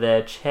 Go over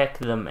there, check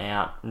them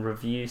out,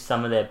 review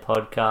some of their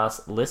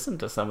podcasts, listen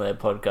to some of their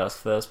podcasts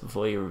first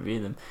before you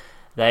review them.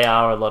 They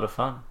are a lot of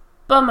fun.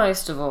 But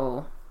most of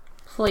all,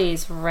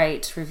 please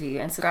rate, review,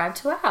 and subscribe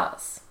to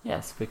ours.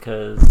 Yes,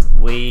 because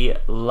we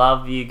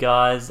love you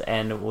guys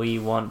and we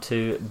want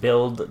to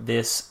build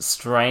this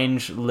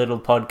strange little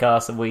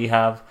podcast that we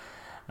have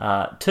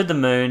to the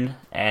moon,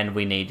 and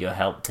we need your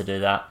help to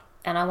do that.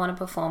 And I want to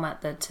perform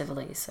at the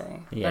Tivoli,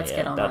 so let's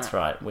get on that's that.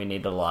 right. We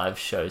need a live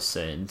show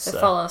soon. So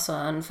follow us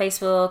on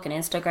Facebook and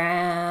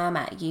Instagram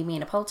at You, Me,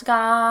 and a Poltergeist.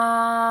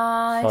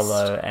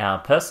 Follow our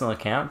personal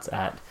accounts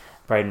at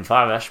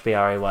Braden5ash,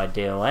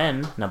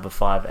 BRAYDON, number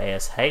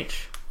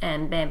 5ASH.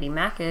 And Bambi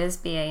Maccas,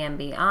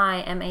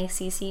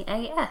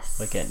 BAMBIMACCAS.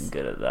 We're getting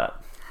good at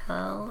that.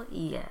 Hell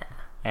yeah.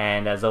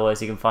 And as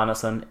always, you can find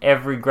us on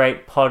every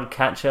great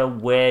podcatcher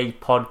where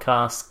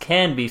podcasts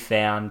can be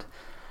found.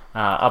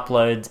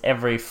 Uploads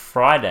every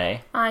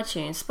Friday.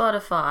 iTunes,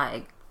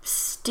 Spotify,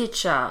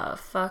 Stitcher,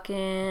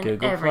 fucking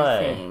Google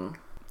everything. Play.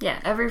 Yeah,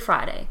 every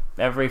Friday.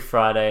 Every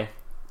Friday.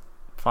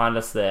 Find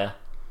us there.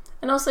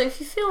 And also, if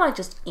you feel like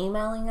just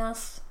emailing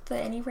us for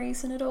any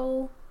reason at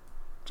all,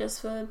 just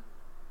for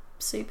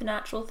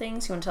supernatural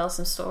things, you want to tell us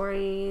some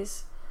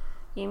stories,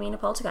 you mean a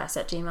poltergeist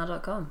at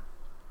gmail.com.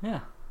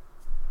 Yeah.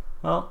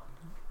 Well,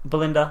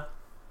 Belinda.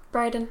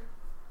 Braden,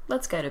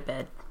 let's go to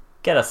bed.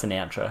 Get us an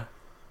outro.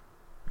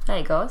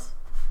 Hey guys,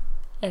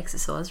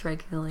 exercise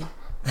regularly.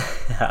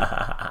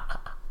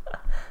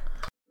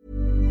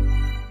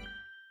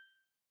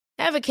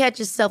 Ever catch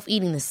yourself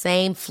eating the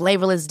same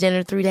flavorless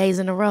dinner 3 days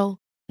in a row?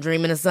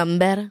 Dreaming of something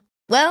better?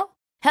 Well,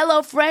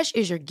 HelloFresh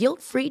is your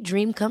guilt-free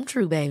dream come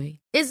true, baby.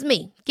 It's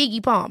me,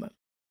 Keke Palmer.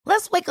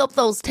 Let's wake up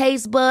those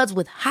taste buds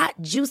with hot,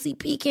 juicy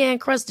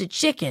pecan-crusted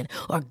chicken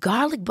or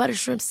garlic butter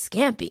shrimp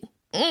scampi.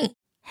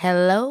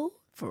 Hello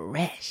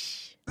Fresh.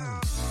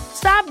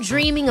 Stop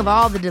dreaming of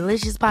all the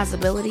delicious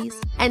possibilities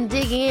and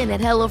dig in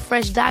at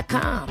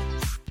HelloFresh.com.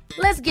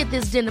 Let's get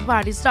this dinner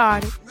party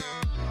started.